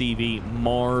MCV,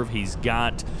 Marv, he's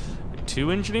got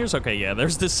 2 engineers? Okay, yeah,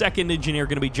 there's the second engineer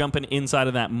going to be jumping inside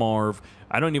of that Marv.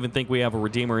 I don't even think we have a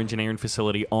Redeemer engineering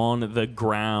facility on the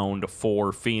ground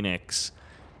for Phoenix,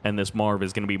 and this Marv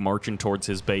is going to be marching towards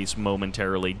his base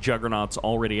momentarily. Juggernauts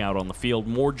already out on the field.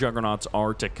 More Juggernauts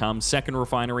are to come. Second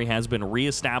refinery has been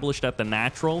reestablished at the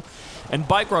Natural, and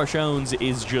BikeRushOwnz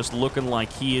is just looking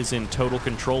like he is in total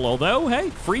control. Although, hey,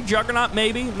 free Juggernaut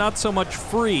maybe. Not so much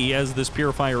free, as this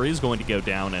Purifier is going to go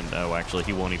down, and oh, actually,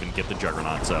 he won't even get the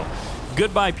Juggernaut, so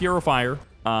goodbye, Purifier.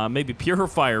 Maybe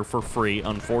Purifier for free,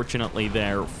 unfortunately,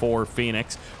 there for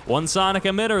Phoenix. 1 Sonic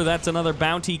Emitter, that's another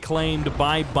bounty claimed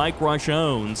by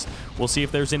BikeRushOwnz. We'll see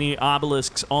if there's any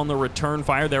obelisks on the return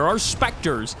fire. There are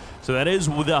Spectres, so that is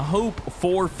the hope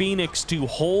for Phoenix to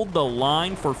hold the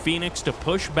line, for Phoenix to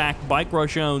push back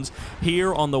BikeRushOwnz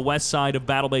here on the west side of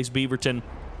Battle Base Beaverton.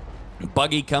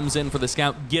 Buggy comes in for the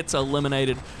scout, gets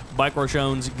eliminated.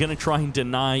 BikeRushOwnz gonna try and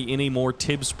deny any more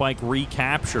tib spike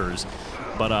recaptures,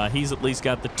 but he's at least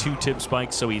got the 2 tib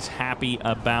spikes, so he's happy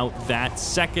about that.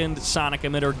 Second Sonic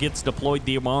Emitter gets deployed.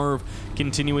 The Marv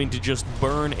continuing to just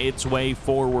burn its way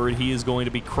forward. He is going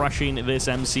to be crushing this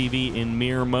MCV in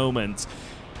mere moments.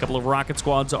 A couple of rocket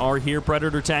squads are here.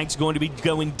 Predator tanks going to be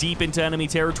going deep into enemy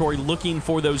territory, looking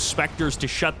for those Spectres to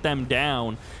shut them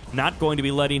down. Not going to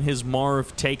be letting his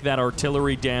Marv take that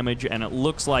artillery damage, and it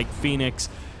looks like Phoenix,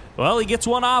 well, he gets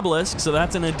 1 obelisk, so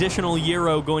that's an additional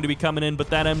Euro going to be coming in, but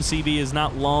that MCV is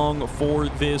not long for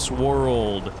this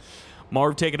world.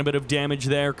 Marv taking a bit of damage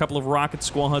there. A couple of rocket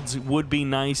squads would be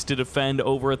nice to defend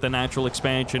over at the Natural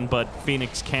Expansion, but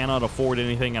Phoenix cannot afford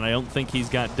anything, and I don't think he's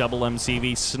got double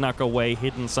MCV snuck away,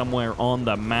 hidden somewhere on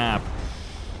the map.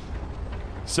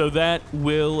 So that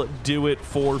will do it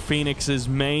for Phoenix's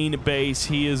main base.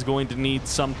 He is going to need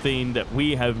something that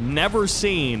we have never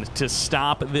seen to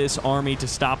stop this army, to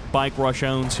stop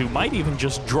BikeRushOwnz, who might even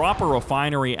just drop a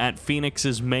refinery at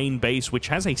Phoenix's main base, which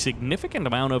has a significant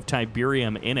amount of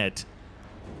Tiberium in it.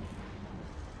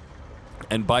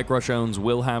 And BikeRushOwnz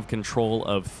will have control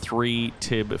of 3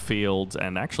 Tib fields,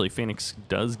 and actually Phoenix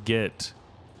does get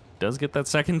that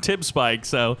second Tib spike,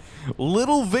 so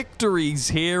little victories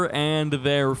here and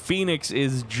there. Phoenix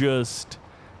is just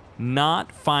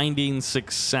not finding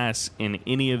success in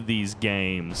any of these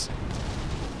games.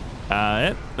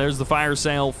 There's the fire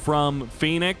sale from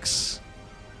Phoenix.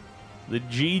 The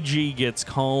GG gets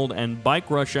called, and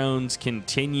BikeRushOwnz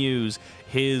continues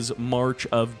his march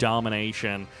of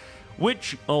domination,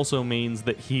 which also means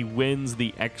that he wins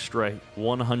the extra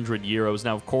 100 euros.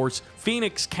 Now, of course,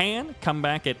 Phoenix can come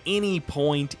back at any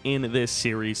point in this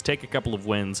series, take a couple of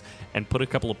wins, and put a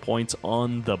couple of points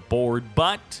on the board,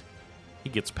 but he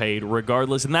gets paid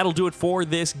regardless, and that'll do it for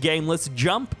this game. Let's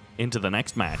jump into the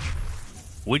next match,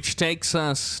 which takes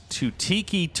us to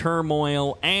Tiki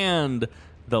Turmoil and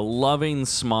the loving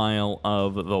smile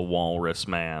of the Walrus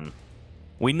Man.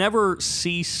 We never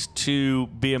cease to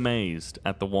be amazed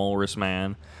at the Walrus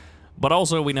Man, but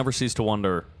also we never cease to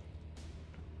wonder,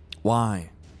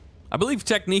 why? I believe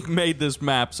Technique made this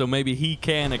map, so maybe he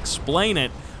can explain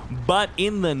it, but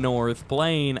in the north,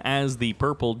 playing as the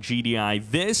purple GDI,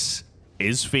 this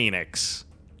is Phoenix.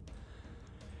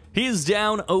 He is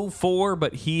down 0-4,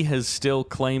 but he has still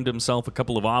claimed himself a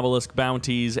couple of obelisk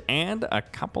bounties and a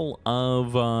couple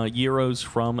of euros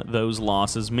from those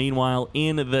losses. Meanwhile,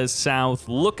 in the south,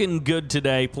 looking good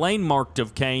today, playing Marked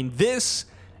of Kane, this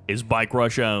is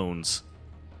BikeRushOwnz.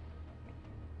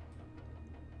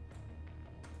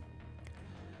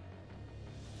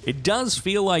 It does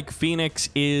feel like Phoenix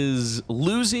is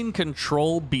losing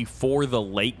control before the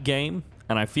late game,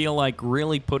 and I feel like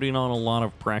really putting on a lot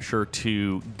of pressure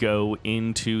to go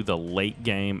into the late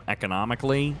game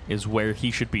economically is where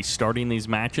he should be starting these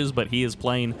matches, but he is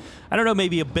playing, I don't know,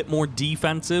 maybe a bit more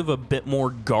defensive, a bit more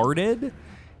guarded,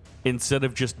 instead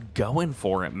of just going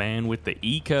for it, man, with the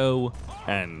eco.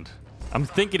 And I'm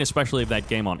thinking especially of that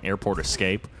game on Airport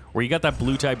Escape, where you got that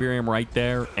blue Tiberium right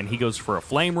there, and he goes for a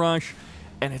Flame Rush,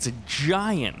 and it's a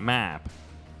giant map.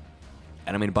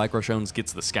 And I mean, BikeRushOwnz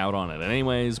gets the scout on it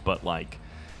anyways, but like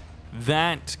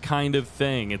that kind of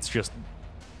thing, it's just,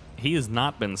 he has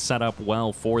not been set up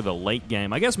well for the late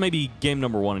game. I guess maybe game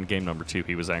number 1 and game number 2,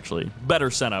 he was actually better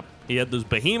set up. He had those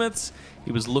behemoths.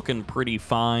 He was looking pretty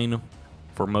fine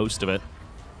for most of it.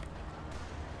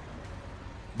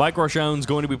 BikeRushOwnz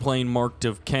going to be playing Marked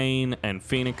of Kane, and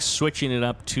Phoenix switching it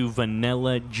up to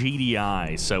Vanilla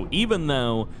GDI. So even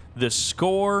though the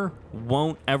score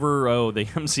won't ever... Oh, the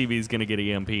MCV is going to get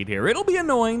EMP'd here. It'll be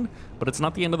annoying, but it's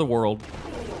not the end of the world.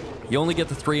 You only get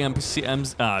the 3 EMPs.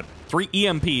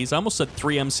 I almost said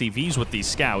 3 MCVs with these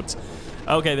scouts.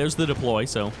 Okay, there's the deploy,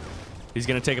 so he's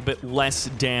going to take a bit less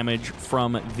damage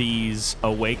from these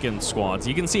Awakened squads.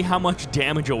 You can see how much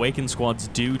damage Awakened squads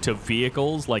do to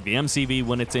vehicles. Like the MCV,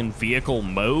 when it's in vehicle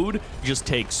mode, just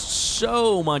takes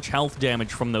so much health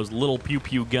damage from those little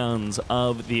pew-pew guns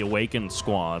of the Awakened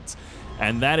squads.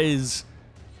 And that is,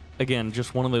 again,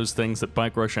 just one of those things that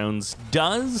BikeRushOwnz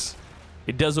does.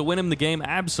 Does it win him the game?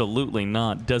 Absolutely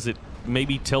not. Does it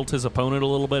maybe tilt his opponent a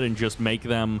little bit and just make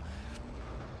them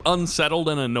unsettled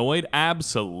and annoyed?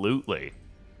 Absolutely.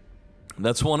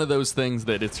 That's one of those things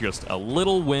that it's just a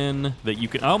little win that you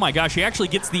can... Oh my gosh, he actually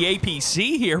gets the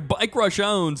APC here.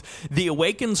 BikeRushOwnz, the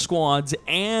Awakened squads,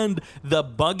 and the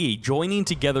buggy joining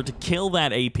together to kill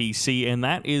that APC, and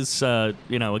that is,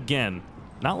 you know, again,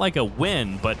 not like a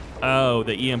win, but, oh,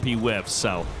 the EMP whiffs,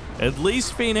 so... At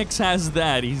least Phoenix has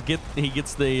that. He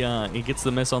gets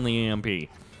the miss on the EMP.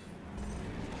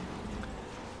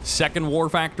 Second War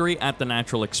Factory at the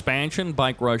Natural Expansion.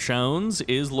 BikeRushOwnz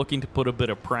is looking to put a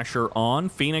bit of pressure on.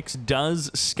 Phoenix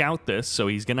does scout this, so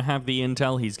he's going to have the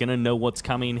intel. He's going to know what's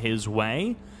coming his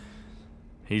way.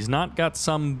 He's not got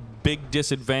some big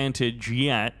disadvantage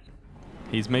yet.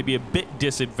 He's maybe a bit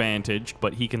disadvantaged,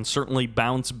 but he can certainly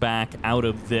bounce back out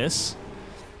of this.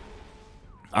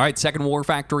 All right, Second War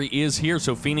Factory is here,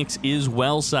 so Phoenix is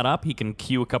well set up. He can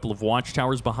queue a couple of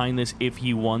watchtowers behind this if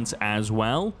he wants as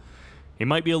well. He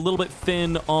might be a little bit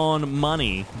thin on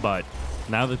money, but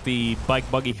now that the bike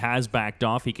buggy has backed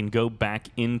off, he can go back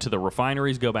into the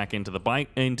refineries, go back into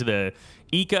the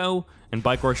eco, and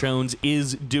BikeRushOwnz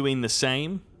is doing the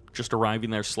same, just arriving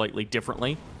there slightly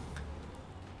differently.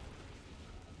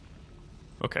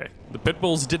 Okay, the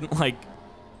Pitbulls didn't, like,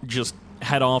 just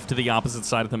head off to the opposite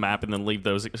side of the map and then leave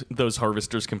those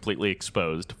harvesters completely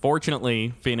exposed.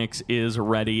 Fortunately, Phoenix is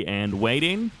ready and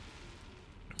waiting.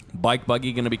 Bike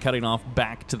Buggy going to be cutting off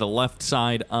back to the left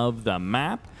side of the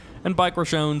map. And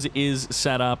BikeRushOwnz is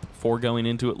set up for going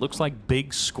into, it looks like,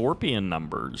 big Scorpion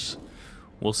numbers.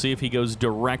 We'll see if he goes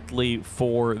directly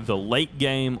for the late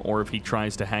game or if he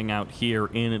tries to hang out here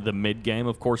in the mid game.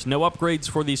 Of course, no upgrades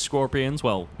for these Scorpions.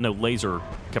 Well, no laser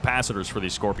capacitors for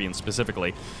these Scorpions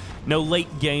specifically. No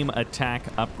late game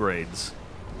attack upgrades.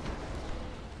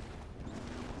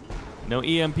 No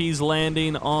EMPs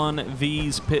landing on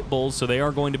these pit bulls, so they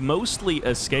are going to mostly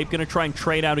escape. Going to try and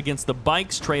trade out against the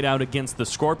bikes, trade out against the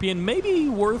Scorpion. Maybe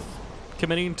worth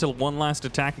committing to one last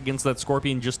attack against that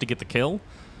Scorpion just to get the kill.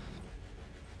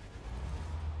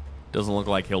 Doesn't look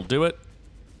like he'll do it.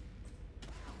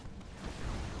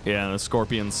 Yeah, the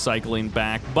Scorpion's cycling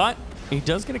back, but he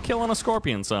does get a kill on a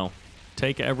Scorpion, so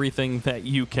take everything that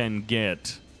you can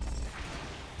get.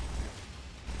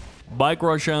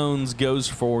 BikeRushOwnz goes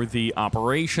for the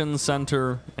Operations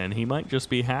Center, and he might just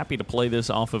be happy to play this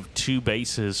off of 2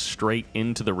 bases straight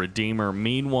into the Redeemer.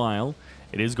 Meanwhile,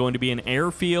 it is going to be an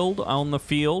airfield on the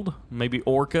field. Maybe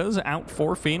Orcas out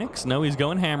for Phoenix. No, he's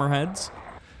going Hammerheads.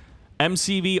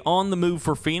 MCV on the move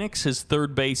for Phoenix. His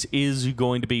third base is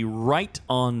going to be right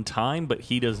on time, but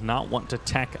he does not want to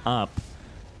tech up.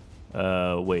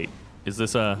 Wait, is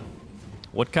this a...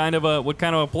 What kind of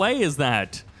a play is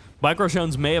that?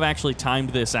 BikeRushOwnz may have actually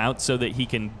timed this out so that he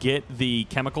can get the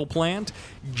chemical plant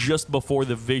just before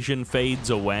the vision fades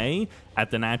away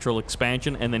at the natural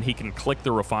expansion, and then he can click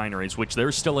the refineries, which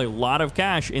there's still a lot of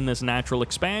cash in this natural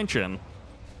expansion.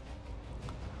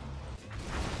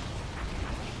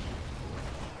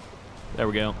 There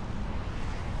we go.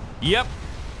 Yep.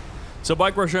 So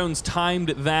BikeRushOwnz timed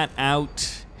that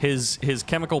out. His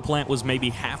chemical plant was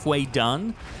maybe halfway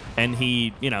done. And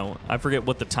he, you know, I forget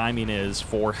what the timing is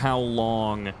for how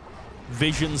long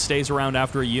vision stays around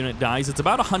after a unit dies. It's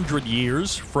about 100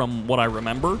 years from what I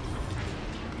remember.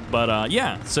 But,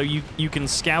 yeah, so you can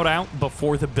scout out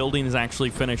before the building is actually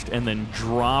finished and then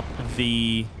drop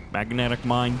the magnetic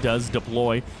mine does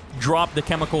deploy. Drop the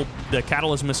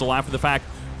catalyst missile after the fact.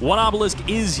 One obelisk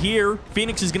is here.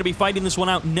 Phoenix is going to be fighting this one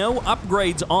out. No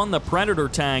upgrades on the Predator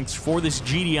tanks for this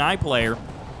GDI player.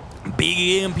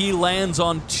 Big EMP lands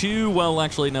on 2. Well,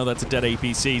 actually, no, that's a dead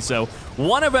APC, so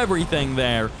 1 of everything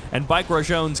there. And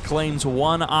BikeRushOwnz claims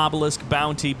 1 obelisk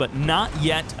bounty, but not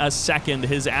yet a second.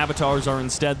 His avatars are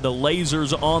instead the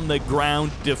lasers on the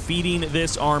ground defeating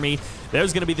this army.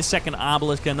 There's going to be the second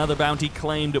obelisk, another bounty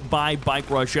claimed by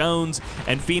BikeRushOwnz,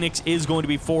 and Phoenix is going to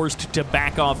be forced to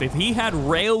back off. If he had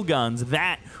railguns,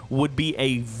 that would be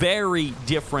a very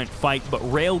different fight, but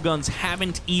railguns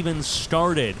haven't even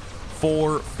started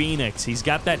for Phoenix. He's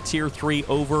got that tier 3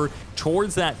 over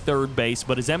towards that third base,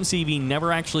 but his MCV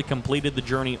never actually completed the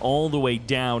journey all the way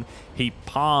down. He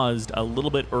paused a little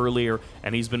bit earlier,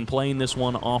 and he's been playing this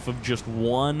one off of just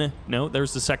 1. No,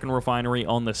 there's the second refinery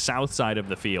on the south side of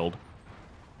the field.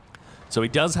 So he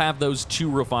does have those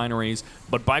 2 refineries,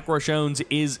 but BikeRushOwnz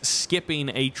is skipping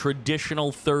a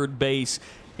traditional third base,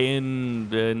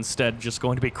 instead just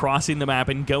going to be crossing the map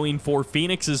and going for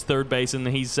Phoenix's third base, and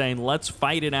he's saying, let's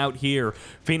fight it out here.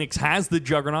 Phoenix has the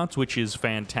Juggernauts, which is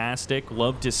fantastic.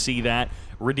 Love to see that.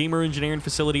 Redeemer Engineering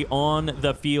Facility on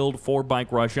the field for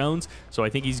BikeRushOwnz, so I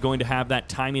think he's going to have that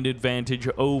timing advantage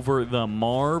over the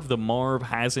Marv. The Marv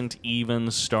hasn't even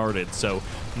started, so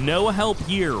no help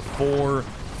here for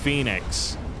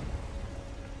Phoenix.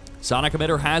 Sonic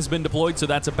Emitter has been deployed, so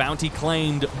that's a bounty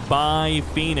claimed by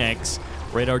Phoenix.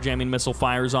 Radar jamming missile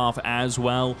fires off as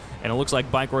well, and it looks like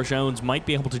BikeRushOwnz might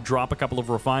be able to drop a couple of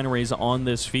refineries on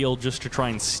this field just to try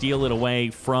and steal it away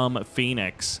from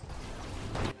Phoenix.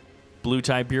 Blue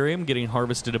Tiberium getting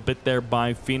harvested a bit there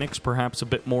by Phoenix, perhaps a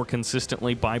bit more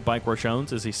consistently by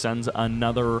BikeRushOwnz as he sends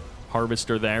another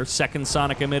harvester there. Second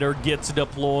Sonic Emitter gets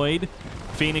deployed.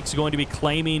 Phoenix going to be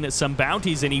claiming some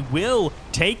bounties, and he will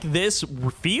take this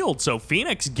field. So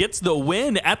Phoenix gets the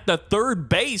win at the third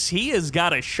base. He has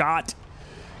got a shot.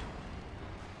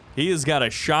 He has got a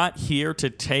shot here to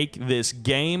take this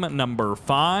game number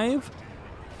 5.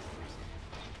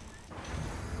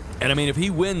 And I mean, if he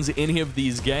wins any of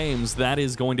these games, that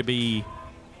is going to be,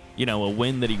 you know, a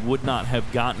win that he would not have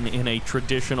gotten in a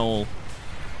traditional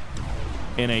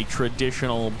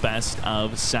best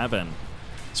of 7.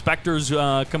 Spectre's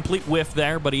complete whiff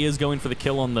there, but he is going for the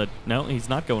kill on the... No, he's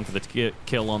not going for the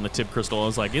kill on the Tib Crystal. I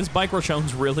was like, is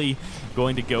BikeRushOwnz really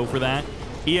going to go for that?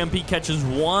 EMP catches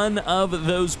 1 of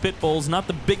those pit bulls. Not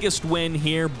the biggest win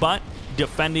here, but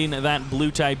defending that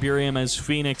blue Tiberium as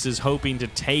Phoenix is hoping to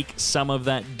take some of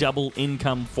that double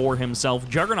income for himself.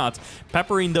 Juggernaut's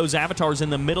peppering those avatars in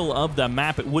the middle of the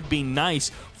map. It would be nice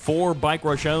for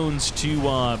BikeRushOwnz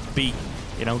to be,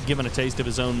 given a taste of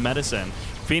his own medicine.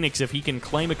 Phoenix, if he can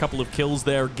claim a couple of kills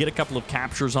there, get a couple of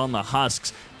captures on the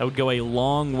Husks, that would go a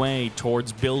long way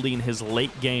towards building his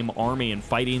late-game army and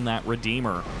fighting that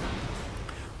Redeemer.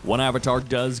 One avatar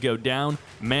does go down.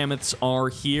 Mammoths are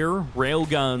here.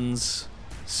 Railguns.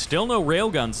 Still no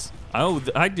railguns. Oh,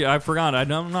 I forgot. I'm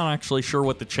not actually sure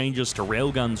what the changes to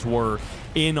railguns were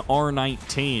in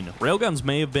R19. Railguns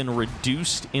may have been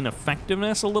reduced in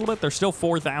effectiveness a little bit. They're still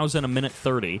 4,000 a minute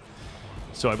 30.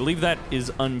 So I believe that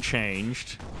is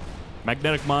unchanged.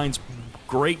 Magnetic Mines,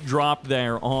 great drop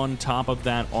there on top of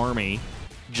that army.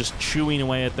 Just chewing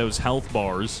away at those health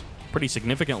bars pretty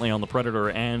significantly on the Predator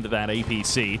and that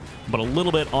APC, but a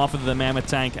little bit off of the Mammoth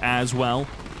tank as well.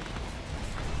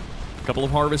 A couple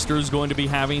of Harvesters going to be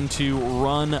having to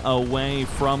run away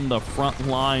from the front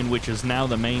line, which is now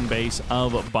the main base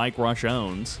of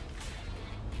BikeRushOwnz.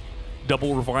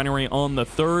 Double refinery on the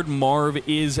third. Marv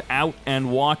is out and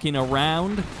walking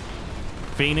around.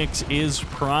 Phoenix is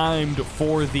primed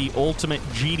for the ultimate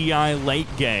GDI late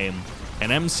game. An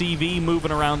MCV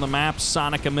moving around the map,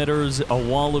 sonic emitters, a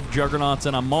wall of Juggernauts,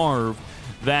 and a Marv.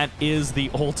 That is the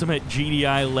ultimate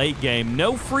GDI late game.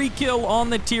 No free kill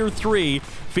on the tier 3.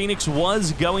 Phoenix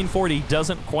was going for it. He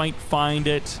doesn't quite find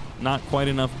it. Not quite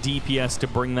enough DPS to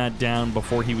bring that down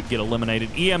before he would get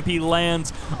eliminated. EMP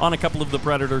lands on a couple of the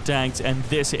Predator tanks, and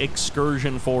this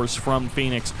excursion force from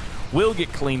Phoenix will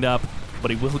get cleaned up, but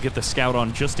he will get the scout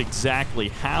on just exactly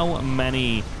how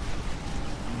many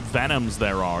Venoms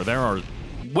there are. There are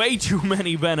way too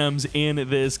many Venoms in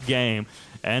this game,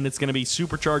 and it's going to be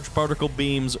supercharged particle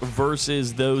beams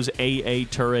versus those AA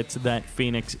turrets that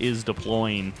Phoenix is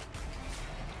deploying.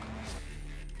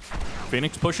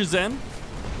 Phoenix pushes in.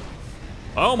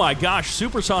 Oh my gosh,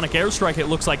 supersonic airstrike, it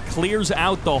looks like, clears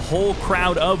out the whole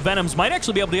crowd of Venoms. Might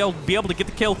actually be able to get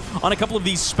the kill on a couple of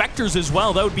these Spectres as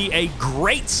well. That would be a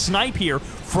great snipe here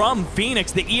from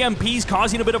Phoenix. The EMP's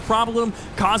causing a bit of problem,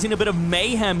 causing a bit of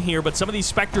mayhem here, but some of these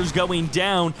Spectres going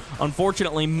down.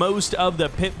 Unfortunately, most of the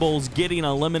Pitbulls getting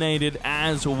eliminated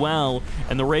as well,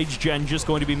 and the Rage Gen just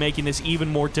going to be making this even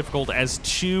more difficult as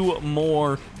 2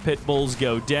 more Pitbulls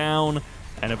go down.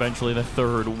 And eventually the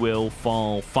third will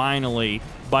fall. Finally,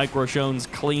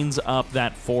 BikeRushOwnz cleans up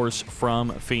that force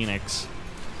from Phoenix.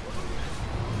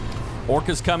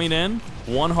 Orca's coming in.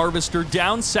 One Harvester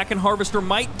down. Second Harvester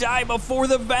might die before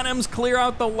the Venoms clear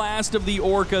out the last of the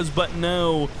Orcas, but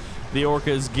no, the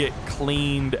Orcas get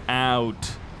cleaned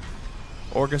out.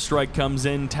 Orca Strike comes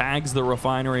in, tags the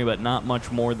refinery, but not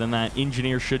much more than that.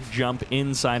 Engineer should jump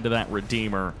inside of that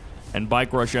Redeemer. And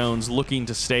BikeRushOwnz looking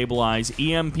to stabilize.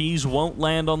 EMPs won't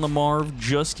land on the Marv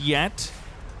just yet.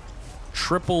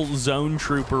 Triple Zone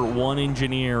Trooper, 1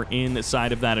 Engineer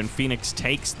inside of that, and Phoenix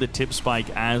takes the tip spike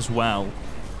as well.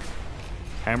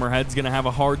 Hammerhead's going to have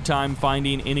a hard time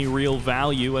finding any real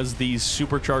value as these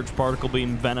supercharged particle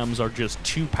beam Venoms are just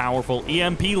too powerful.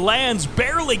 EMP lands,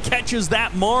 barely catches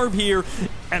that Marv here,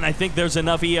 and I think there's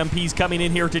enough EMPs coming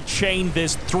in here to chain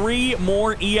this. 3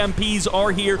 more EMPs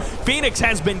are here. Phoenix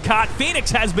has been caught. Phoenix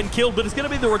has been killed, but it's going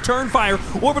to be the return fire.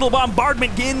 Orbital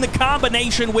Bombardment in the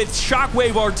combination with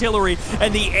Shockwave Artillery,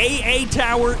 and the AA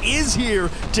Tower is here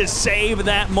to save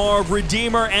that Marv.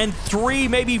 Redeemer and 3,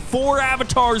 maybe 4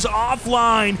 avatars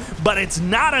offline, but it's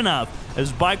not enough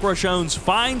as BikeRushOwnz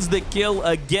finds the kill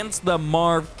against the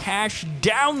Marv, cash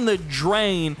down the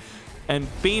drain, and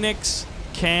Phoenix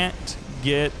can't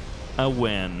get a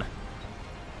win.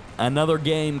 Another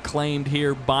game claimed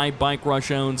here by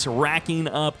BikeRushOwnz, racking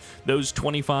up those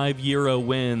 25 Euro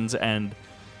wins, and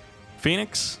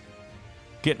Phoenix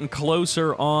getting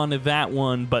closer on that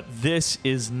one, but this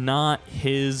is not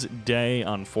his day,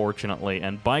 unfortunately,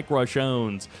 and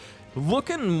BikeRushOwnz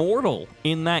looking mortal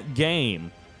in that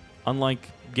game, unlike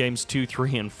games 2,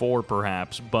 3, and 4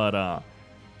 perhaps, but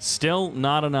still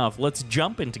not enough. Let's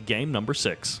jump into game number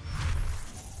 6,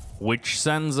 which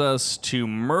sends us to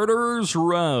Murderer's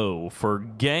Row for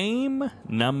game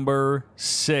number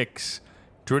 6.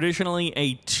 Traditionally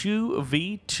a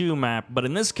 2v2 map, but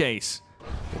in this case,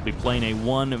 we'll be playing a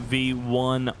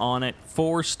 1v1 on it.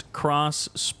 Forced cross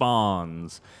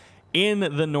spawns in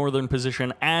the northern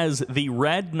position as the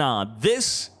Red Nod.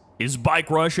 This is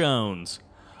BikeRushOwnz.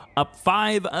 Up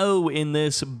 5-0 in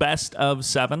this best of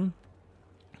 7,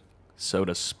 so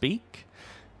to speak.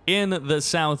 In the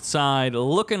south side,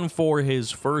 looking for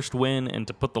his first win and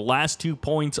to put the last 2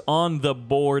 points on the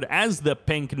board as the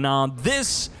Pink Nod.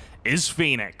 This is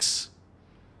Phoenix.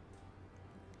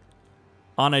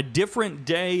 On a different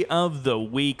day of the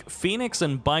week, Phoenix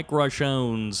and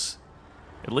BikeRushOwnz,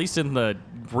 at least in the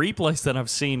replays that I've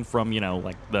seen from,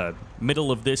 like the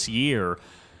middle of this year,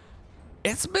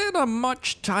 it's been a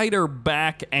much tighter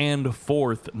back and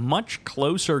forth, much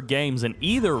closer games, and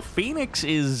either Phoenix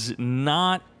is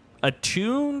not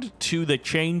attuned to the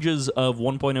changes of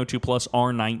 1.02 plus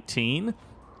R19,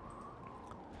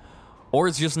 or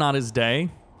it's just not his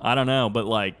day. I don't know, but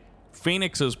like,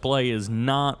 Phoenix's play is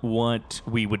not what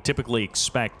we would typically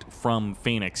expect from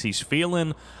Phoenix. He's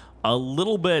feeling a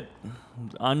little bit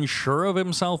unsure of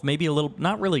himself, maybe a little,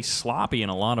 not really sloppy in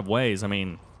a lot of ways. I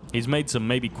mean, he's made some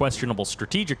maybe questionable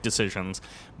strategic decisions,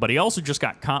 but he also just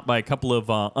got caught by a couple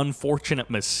of unfortunate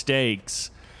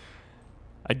mistakes.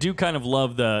 I do kind of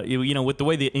love the, with the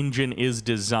way the engine is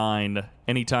designed,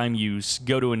 anytime you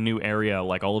go to a new area,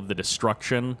 like all of the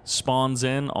destruction spawns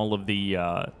in, all of the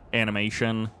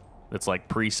animation that's like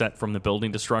preset from the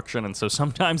building destruction, and so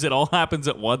sometimes it all happens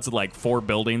at once, like 4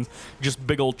 buildings, just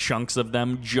big old chunks of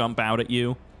them jump out at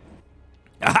you.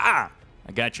 Aha!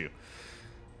 I got you.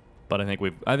 But I think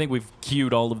we've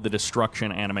queued all of the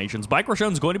destruction animations.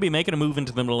 BikeRushOwnz is going to be making a move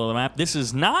into the middle of the map. This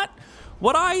is not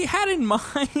what I had in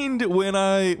mind when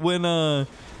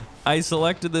I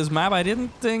selected this map. I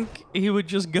didn't think he would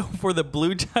just go for the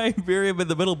blue Tiberium in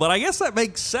the middle, but I guess that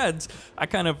makes sense. I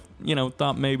kind of,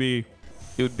 thought maybe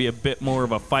it would be a bit more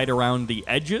of a fight around the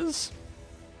edges,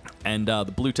 and the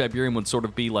blue Tiberium would sort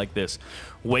of be like this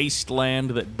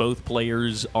wasteland that both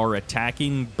players are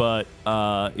attacking. But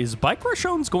is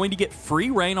BikeRushOwnz going to get free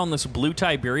reign on this blue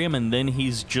Tiberium, and then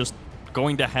he's just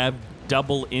going to have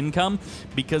double income?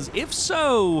 Because if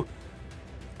so,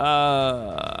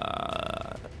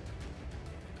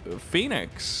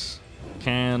 Phoenix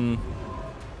can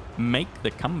make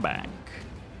the comeback.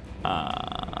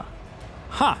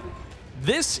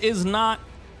 This is not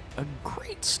a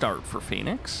great start for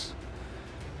Phoenix.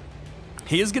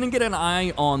 He is going to get an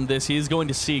eye on this. He is going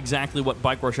to see exactly what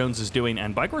BikeRushOwnz is doing,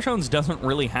 and BikeRushOwnz doesn't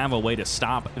really have a way to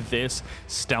stop this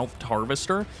stealthed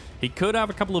harvester. He could have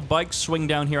a couple of bikes swing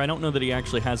down here. I don't know that he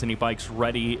actually has any bikes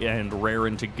ready and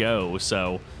raring to go,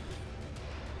 so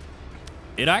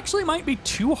it actually might be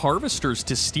 2 harvesters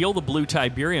to steal the blue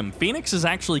Tiberium. Phoenix is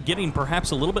actually getting perhaps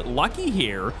a little bit lucky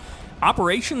here.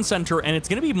 Operations Center, and it's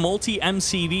going to be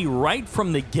multi-MCV right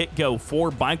from the get-go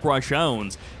for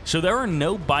BikeRushOwnz. So there are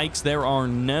no bikes, there are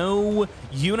no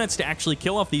units to actually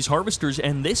kill off these harvesters,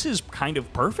 and this is kind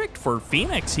of perfect for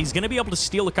Phoenix. He's going to be able to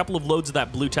steal a couple of loads of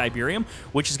that blue Tiberium,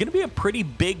 which is going to be a pretty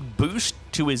big boost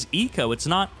to his eco. It's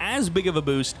not as big of a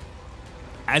boost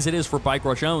as it is for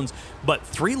BikeRushOwnz, but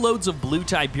 3 loads of blue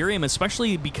Tiberium,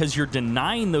 especially because you're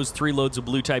denying those 3 loads of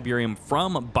blue Tiberium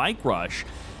from BikeRush,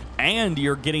 and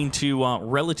you're getting to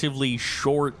relatively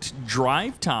short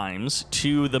drive times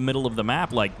to the middle of the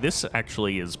map. Like, this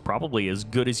actually is probably as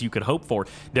good as you could hope for.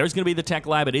 There's going to be the tech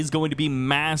lab. It is going to be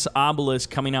mass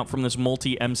obelisk coming out from this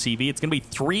multi-MCV. It's going to be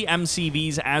 3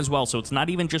 MCVs as well, so it's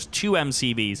not even just 2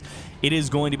 MCVs. It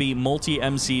is going to be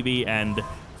multi-MCV, and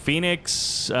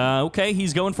Phoenix, okay,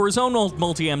 he's going for his own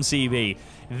multi-MCV.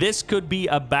 This could be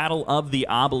a battle of the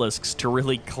obelisks to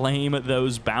really claim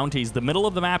those bounties. The middle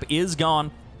of the map is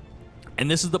gone, and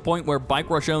this is the point where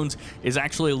BikeRushOwnz is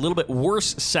actually a little bit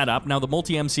worse set up. Now, the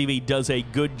multi-MCV does a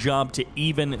good job to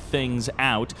even things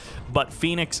out, but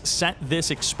Phoenix set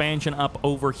this expansion up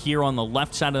over here on the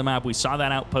left side of the map. We saw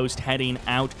that outpost heading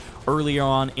out earlier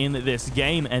on in this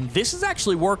game, and this has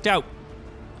actually worked out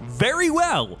very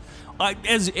well.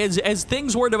 As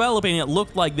things were developing, it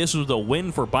looked like this was a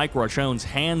win for BikeRushOwnz.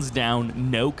 Hands down,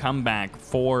 no comeback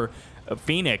for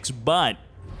Phoenix, but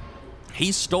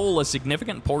he stole a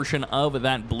significant portion of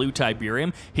that blue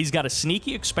Tiberium. He's got a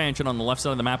sneaky expansion on the left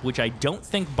side of the map, which I don't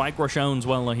think BikeRushOwnz,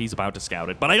 well, he's about to scout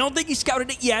it, but I don't think he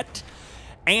scouted it yet.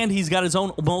 And he's got his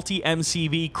own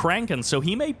multi-MCV cranking, so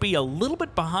he may be a little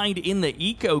bit behind in the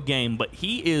eco game, but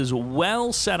he is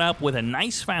well set up with a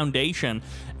nice foundation.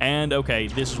 And, okay,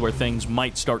 this is where things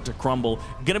might start to crumble.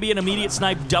 Going to be an immediate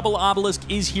snipe. Double obelisk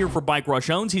is here for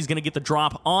BikeRushOwnz. He's going to get the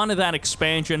drop onto that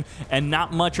expansion, and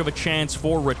not much of a chance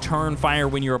for return fire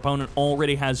when your opponent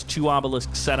already has 2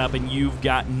 obelisks set up and you've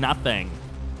got nothing.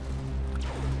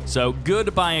 So,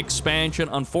 goodbye expansion.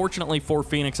 Unfortunately for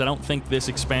Phoenix, I don't think this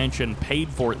expansion paid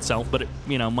for itself, but it,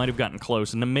 might have gotten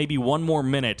close. And then maybe one more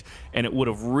minute, and it would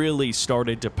have really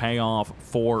started to pay off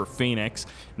for Phoenix.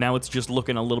 Now it's just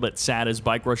looking a little bit sad as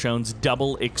BikeRushOwnz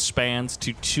double expands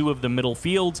to 2 of the middle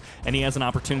fields, and he has an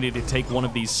opportunity to take one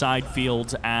of these side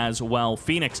fields as well.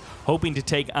 Phoenix hoping to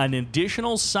take an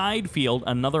additional side field,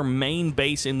 another main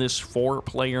base in this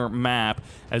 4-player map,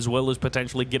 as well as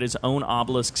potentially get his own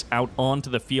obelisks out onto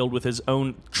the field field with his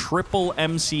own triple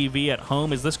MCV at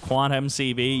home. Is this quad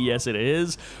MCV? Yes, it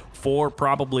is, for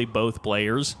probably both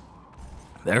players.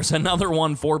 There's another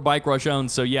one for BikeRushOwnz.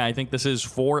 So yeah, I think this is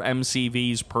 4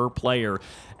 MCVs per player.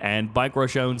 And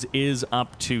BikeRushOwnz is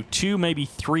up to 2, maybe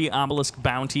 3 obelisk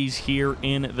bounties here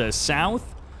in the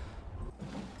south.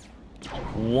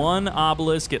 1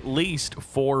 obelisk at least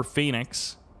for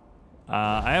Phoenix.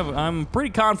 I'm pretty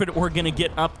confident we're going to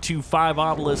get up to 5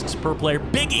 obelisks per player.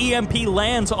 Big EMP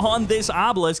lands on this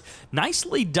obelisk.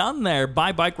 Nicely done there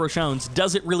by BikeRushOwnz.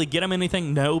 Does it really get him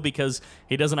anything? No, because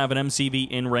he doesn't have an MCV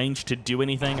in range to do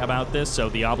anything about this. So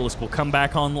the obelisk will come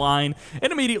back online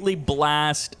and immediately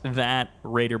blast that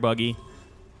Raider buggy.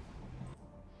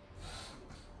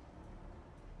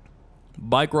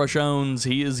 BikeRushOwnz,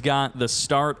 he has got the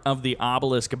start of the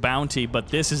obelisk bounty, but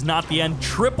this is not the end.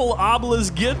 Triple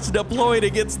obelisk gets deployed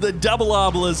against the double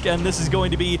obelisk, and this is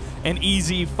going to be an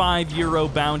easy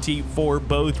 €5 bounty for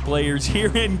both players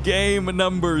here in game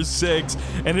number 6,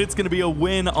 and it's going to be a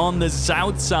win on the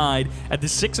south side at the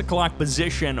 6 o'clock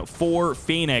position for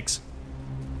Phoenix.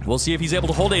 We'll see if he's able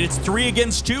to hold it. It's 3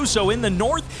 against 2, so in the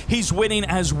north, he's winning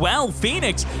as well.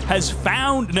 Phoenix has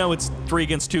found... No, it's 3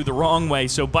 against 2 the wrong way,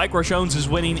 so BikeRushOwnz is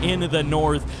winning in the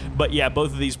north. But yeah,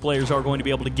 both of these players are going to be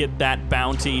able to get that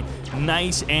bounty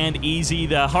nice and easy.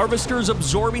 The Harvester's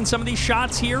absorbing some of these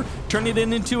shots here, turning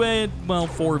it into a, well,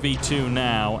 4v2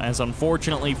 now, as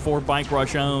unfortunately for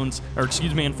BikeRushOwnz, or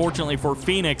excuse me, unfortunately for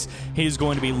Phoenix, he's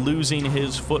going to be losing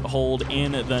his foothold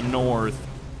in the north.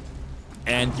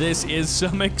 And this is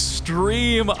some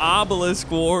extreme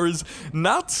obelisk wars.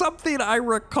 Not something I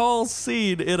recall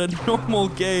seeing in a normal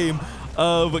game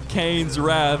of Kane's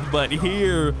Wrath, but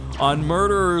here on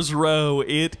Murderer's Row,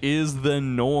 it is the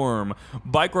norm.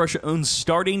 BikeRushOwnz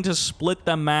starting to split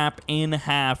the map in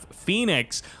half.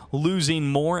 Phoenix losing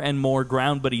more and more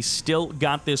ground, but he's still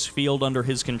got this field under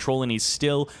his control, and he's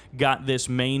still got this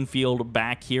main field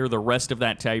back here, the rest of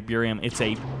that Tiberium. It's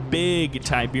a big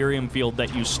Tiberium field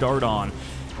that you start on.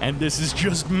 And this is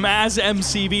just mass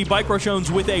MCV.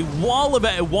 BikeRushOwnz with a wall of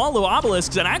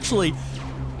obelisks, and actually,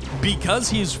 because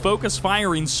he's focus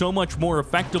firing so much more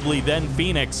effectively than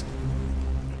Phoenix,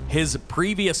 his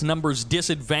previous numbers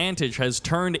disadvantage has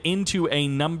turned into a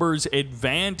numbers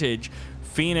advantage.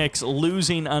 Phoenix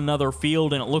losing another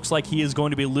field, and it looks like he is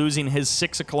going to be losing his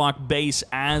 6 o'clock base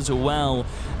as well,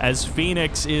 as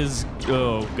Phoenix is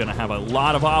going to have a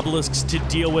lot of obelisks to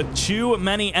deal with. Too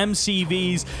many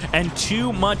MCVs and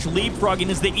too much leapfrogging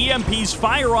as the EMPs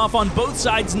fire off on both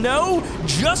sides. No,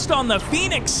 just on the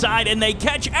Phoenix side, and they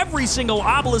catch every single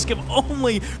obelisk. If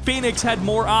only Phoenix had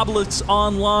more obelisks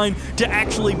online to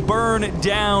actually burn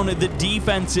down the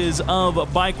defenses of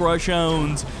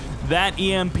BikeRushOwnz. That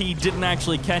EMP didn't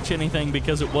actually catch anything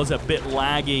because it was a bit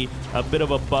laggy, a bit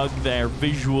of a bug there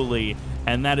visually,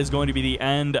 and that is going to be the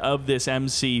end of this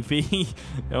MCV.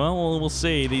 Well, we'll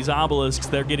see. These obelisks,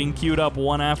 they're getting queued up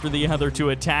one after the other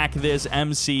to attack this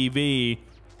MCV.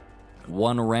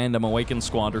 One random Awakened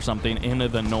squad or something into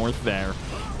the north there.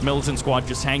 Militant squad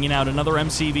just hanging out. Another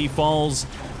MCV falls.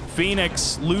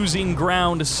 Phoenix losing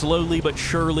ground slowly but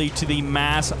surely to the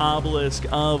mass obelisk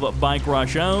of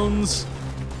BikeRushOwnz.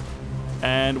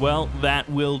 And, well, that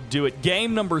will do it.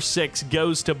 Game number 6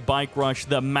 goes to BikeRush.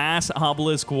 The mass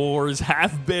obelisk wars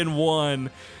have been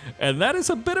won. And that is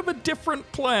a bit of a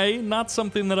different play. Not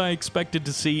something that I expected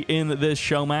to see in this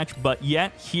show match, but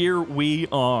yet here we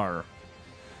are.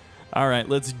 All right,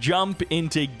 let's jump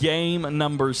into game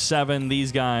number 7.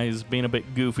 These guys being a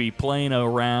bit goofy, playing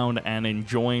around and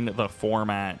enjoying the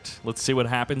format. Let's see what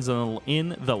happens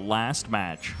in the last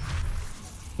match,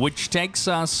 which takes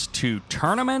us to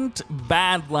Tournament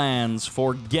Badlands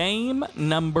for game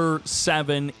number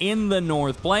 7 in the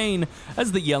north, playing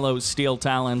as the yellow Steel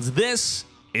Talons. This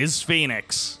is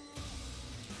Phoenix.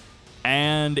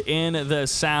 And in the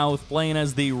south, playing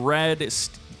as the red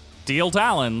Steel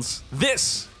Talons,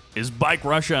 this is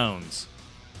BikeRushOwnz.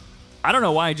 I don't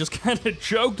know why I just kind of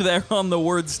choked there on the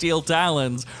word Steel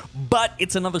Talons, but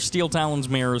it's another Steel Talons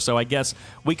mirror, so I guess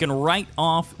we can write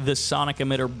off the Sonic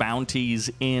Emitter bounties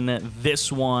in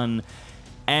this one.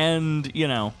 And, you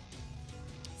know,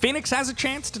 Phoenix has a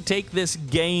chance to take this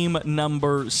game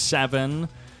number 7.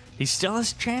 He still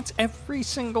has a chance. Every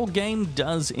single game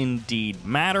does indeed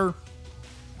matter.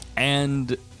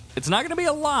 And it's not going to be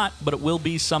a lot, but it will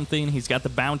be something. He's got the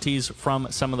bounties from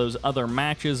some of those other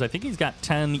matches. I think he's got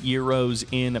 10 euros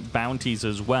in bounties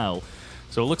as well.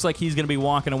 So it looks like he's going to be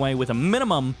walking away with a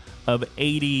minimum of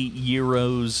 80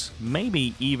 euros,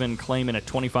 maybe even claiming a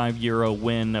 25 euro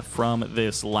win from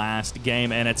this last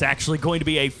game. And it's actually going to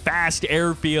be a fast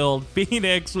airfield.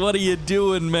 Phoenix, what are you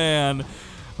doing, man?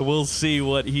 We'll see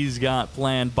what he's got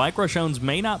planned. BikeRushOwnz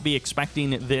may not be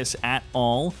expecting this at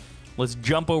all. Let's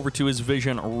jump over to his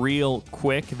vision real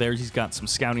quick. He's got some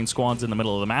scouting squads in the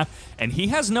middle of the map, and he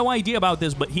has no idea about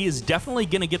this, but he is definitely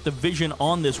going to get the vision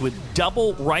on this with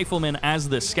double rifleman as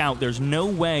the scout. There's no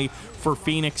way for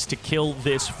Phoenix to kill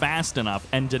this fast enough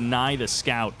and deny the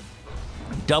scout.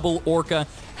 Double Orca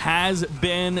has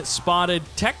been spotted.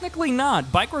 Technically not.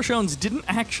 BikeRushOwnz didn't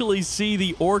actually see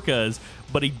the Orcas,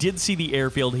 but he did see the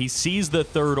airfield. He sees the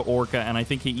third Orca, and I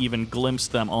think he even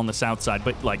glimpsed them on the south side.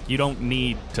 But, like, you don't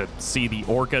need to see the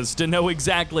Orcas to know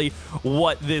exactly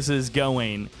what this is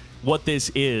going, what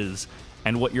this is,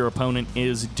 and what your opponent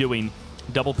is doing.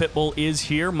 Double Pitbull is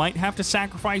here. Might have to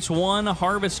sacrifice one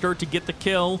Harvester to get the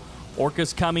kill.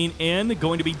 Orcas coming in,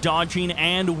 going to be dodging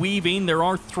and weaving. There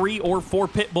are 3 or 4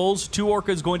 pit bulls. 2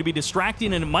 Orcas going to be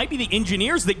distracting, and it might be the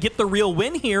engineers that get the real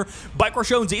win here.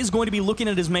 BikeRushOwnz is going to be looking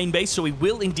at his main base, so he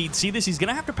will indeed see this. He's going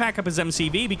to have to pack up his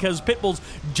MCV because pit bulls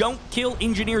don't kill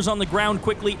engineers on the ground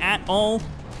quickly at all.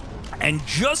 And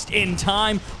just in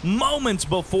time, moments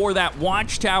before that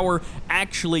watchtower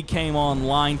actually came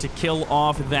online to kill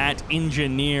off that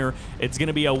engineer. It's going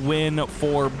to be a win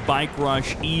for Bike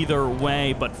Rush either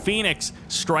way. But Phoenix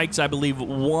strikes, I believe,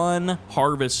 1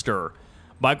 Harvester.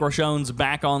 BikeRushOwnz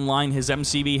back online. His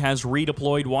MCV has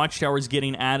redeployed. Watchtower's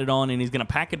getting added on, and he's going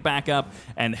to pack it back up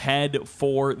and head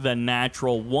for the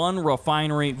natural. 1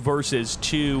 refinery versus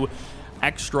 2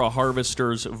 extra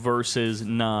Harvesters versus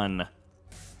none.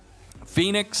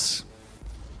 Phoenix,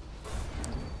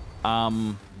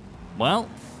 well,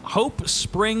 hope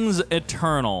springs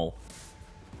eternal,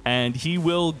 and he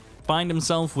will find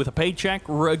himself with a paycheck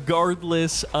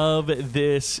regardless of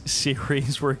this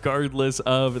series, regardless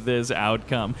of this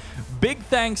outcome. Big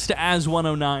thanks to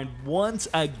Az109 once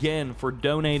again for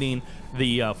donating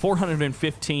the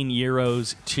 415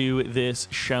 euros to this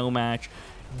show match,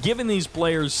 giving these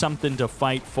players something to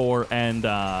fight for, and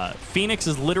Phoenix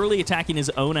is literally attacking his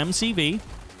own MCV.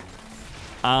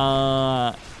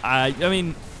 I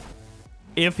mean,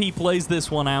 if he plays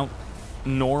this one out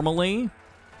normally,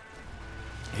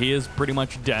 he is pretty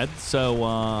much dead,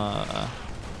 so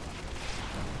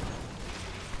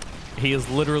he is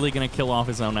literally going to kill off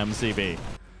his own MCV.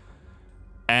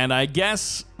 And I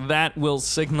guess that will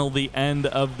signal the end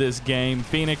of this game.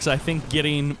 Phoenix, I think,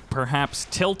 getting perhaps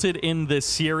tilted in this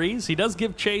series. He does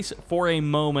give chase for a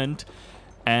moment.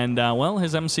 And, well,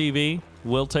 his MCV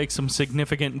will take some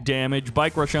significant damage.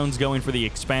 BikeRushOwnz going for the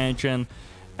expansion.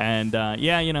 And,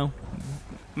 yeah, you know,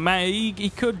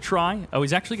 he could try. Oh,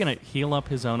 he's actually going to heal up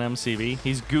his own MCV.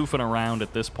 He's goofing around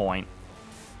at this point.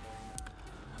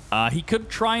 He could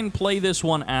try and play this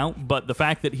one out, but the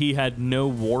fact that he had no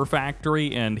War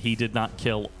Factory and he did not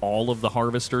kill all of the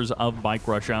Harvesters of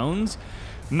BikeRushOwnz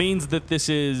means that this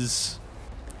is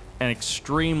an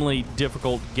extremely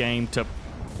difficult game to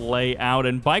play out.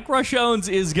 And BikeRushOwnz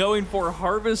is going for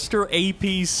Harvester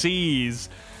APCs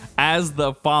as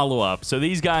the follow-up. So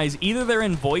these guys, either they're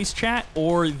in voice chat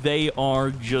or they are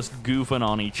just goofing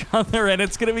on each other. And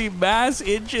it's going to be Mass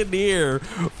Engineer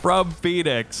from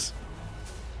Phoenix.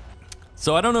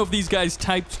 So I don't know if these guys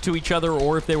typed to each other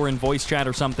or if they were in voice chat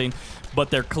or something, but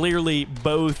they're clearly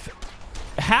both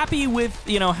happy with,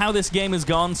 you know, how this game has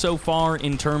gone so far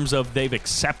in terms of they've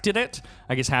accepted it.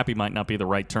 I guess happy might not be the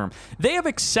right term. They have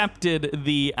accepted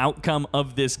the outcome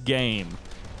of this game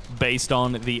based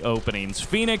on the openings.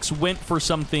 Phoenix went for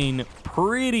something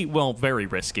pretty, well, very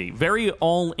risky, very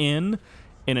all-in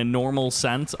in a normal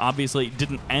sense. Obviously, it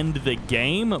didn't end the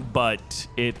game, but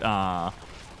it,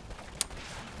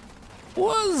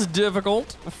 was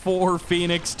difficult for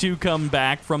Phoenix to come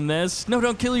back from this. No,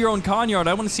 don't kill your own Conyard.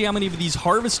 I want to see how many of these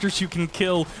Harvesters you can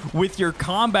kill with your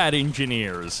combat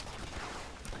engineers.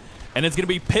 And it's going to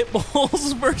be pit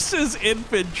bulls versus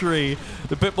infantry.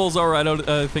 The pit bulls are,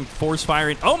 I think, force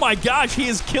firing. Oh my gosh, he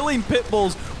is killing pit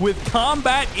bulls with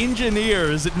combat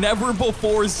engineers. Never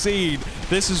before seen.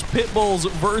 This is pit bulls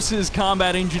versus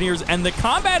combat engineers, and the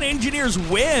combat engineers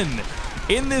win.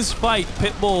 In this fight,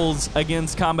 pit bulls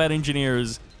against combat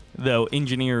engineers, though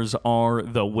engineers are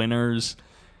the winners.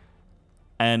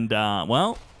 And,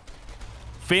 well,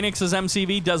 Phoenix's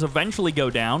MCV does eventually go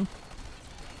down.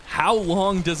 How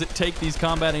long does it take these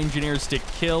combat engineers to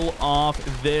kill off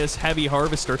this heavy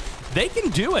harvester? They can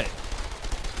do it.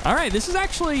 All right, this is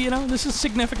actually, you know, this is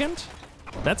significant.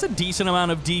 That's a decent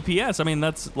amount of DPS. I mean,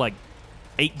 that's like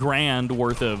 8 grand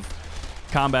worth of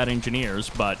combat engineers,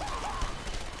 but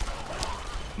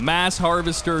Mass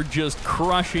Harvester just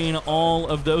crushing all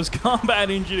of those combat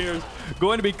engineers.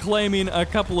 Going to be claiming a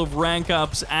couple of rank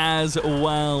ups as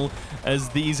well, as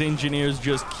these engineers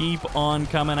just keep on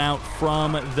coming out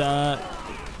from the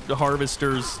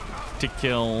harvesters to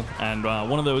kill, and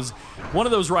one of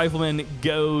those riflemen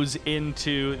goes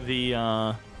into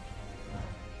the.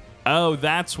 Oh,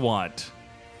 that's what.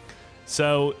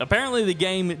 So apparently the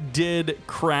game did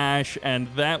crash, and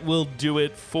that will do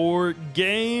it for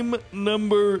game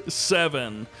number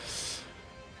 7.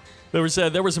 There was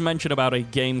a mention about a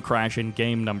game crash in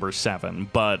game number 7,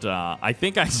 but I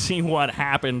think I see what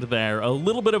happened there. A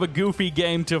little bit of a goofy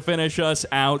game to finish us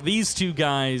out. These two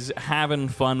guys having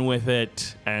fun with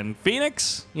it. And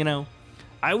Phoenix, you know,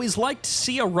 I always like to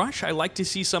see a rush. I like to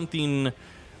see something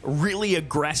really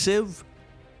aggressive.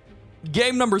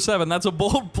 Game number 7, that's a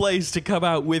bold place to come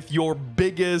out with your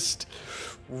biggest,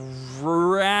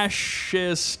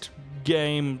 rashest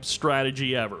game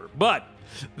strategy ever. But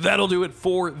that'll do it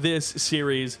for this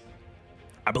series.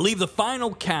 I believe the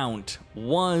final count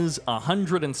was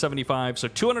 175, so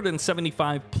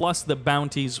 275 plus the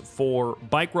bounties for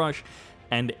Bike Rush,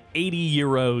 and 80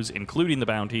 euros, including the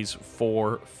bounties,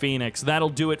 for Phoenix. That'll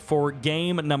do it for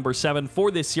game number 7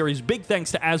 for this series. Big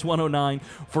thanks to Az109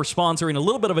 for sponsoring a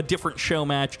little bit of a different show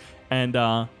match and,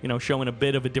 you know, showing a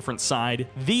bit of a different side.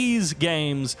 These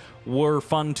games were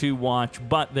fun to watch,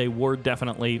 but they were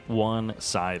definitely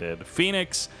one-sided.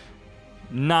 Phoenix,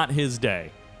 not his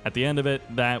day. At the end of it,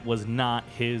 that was not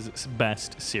his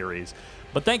best series.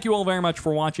 But thank you all very much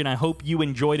for watching. I hope you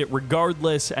enjoyed it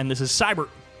regardless, and this is Sybert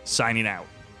signing out.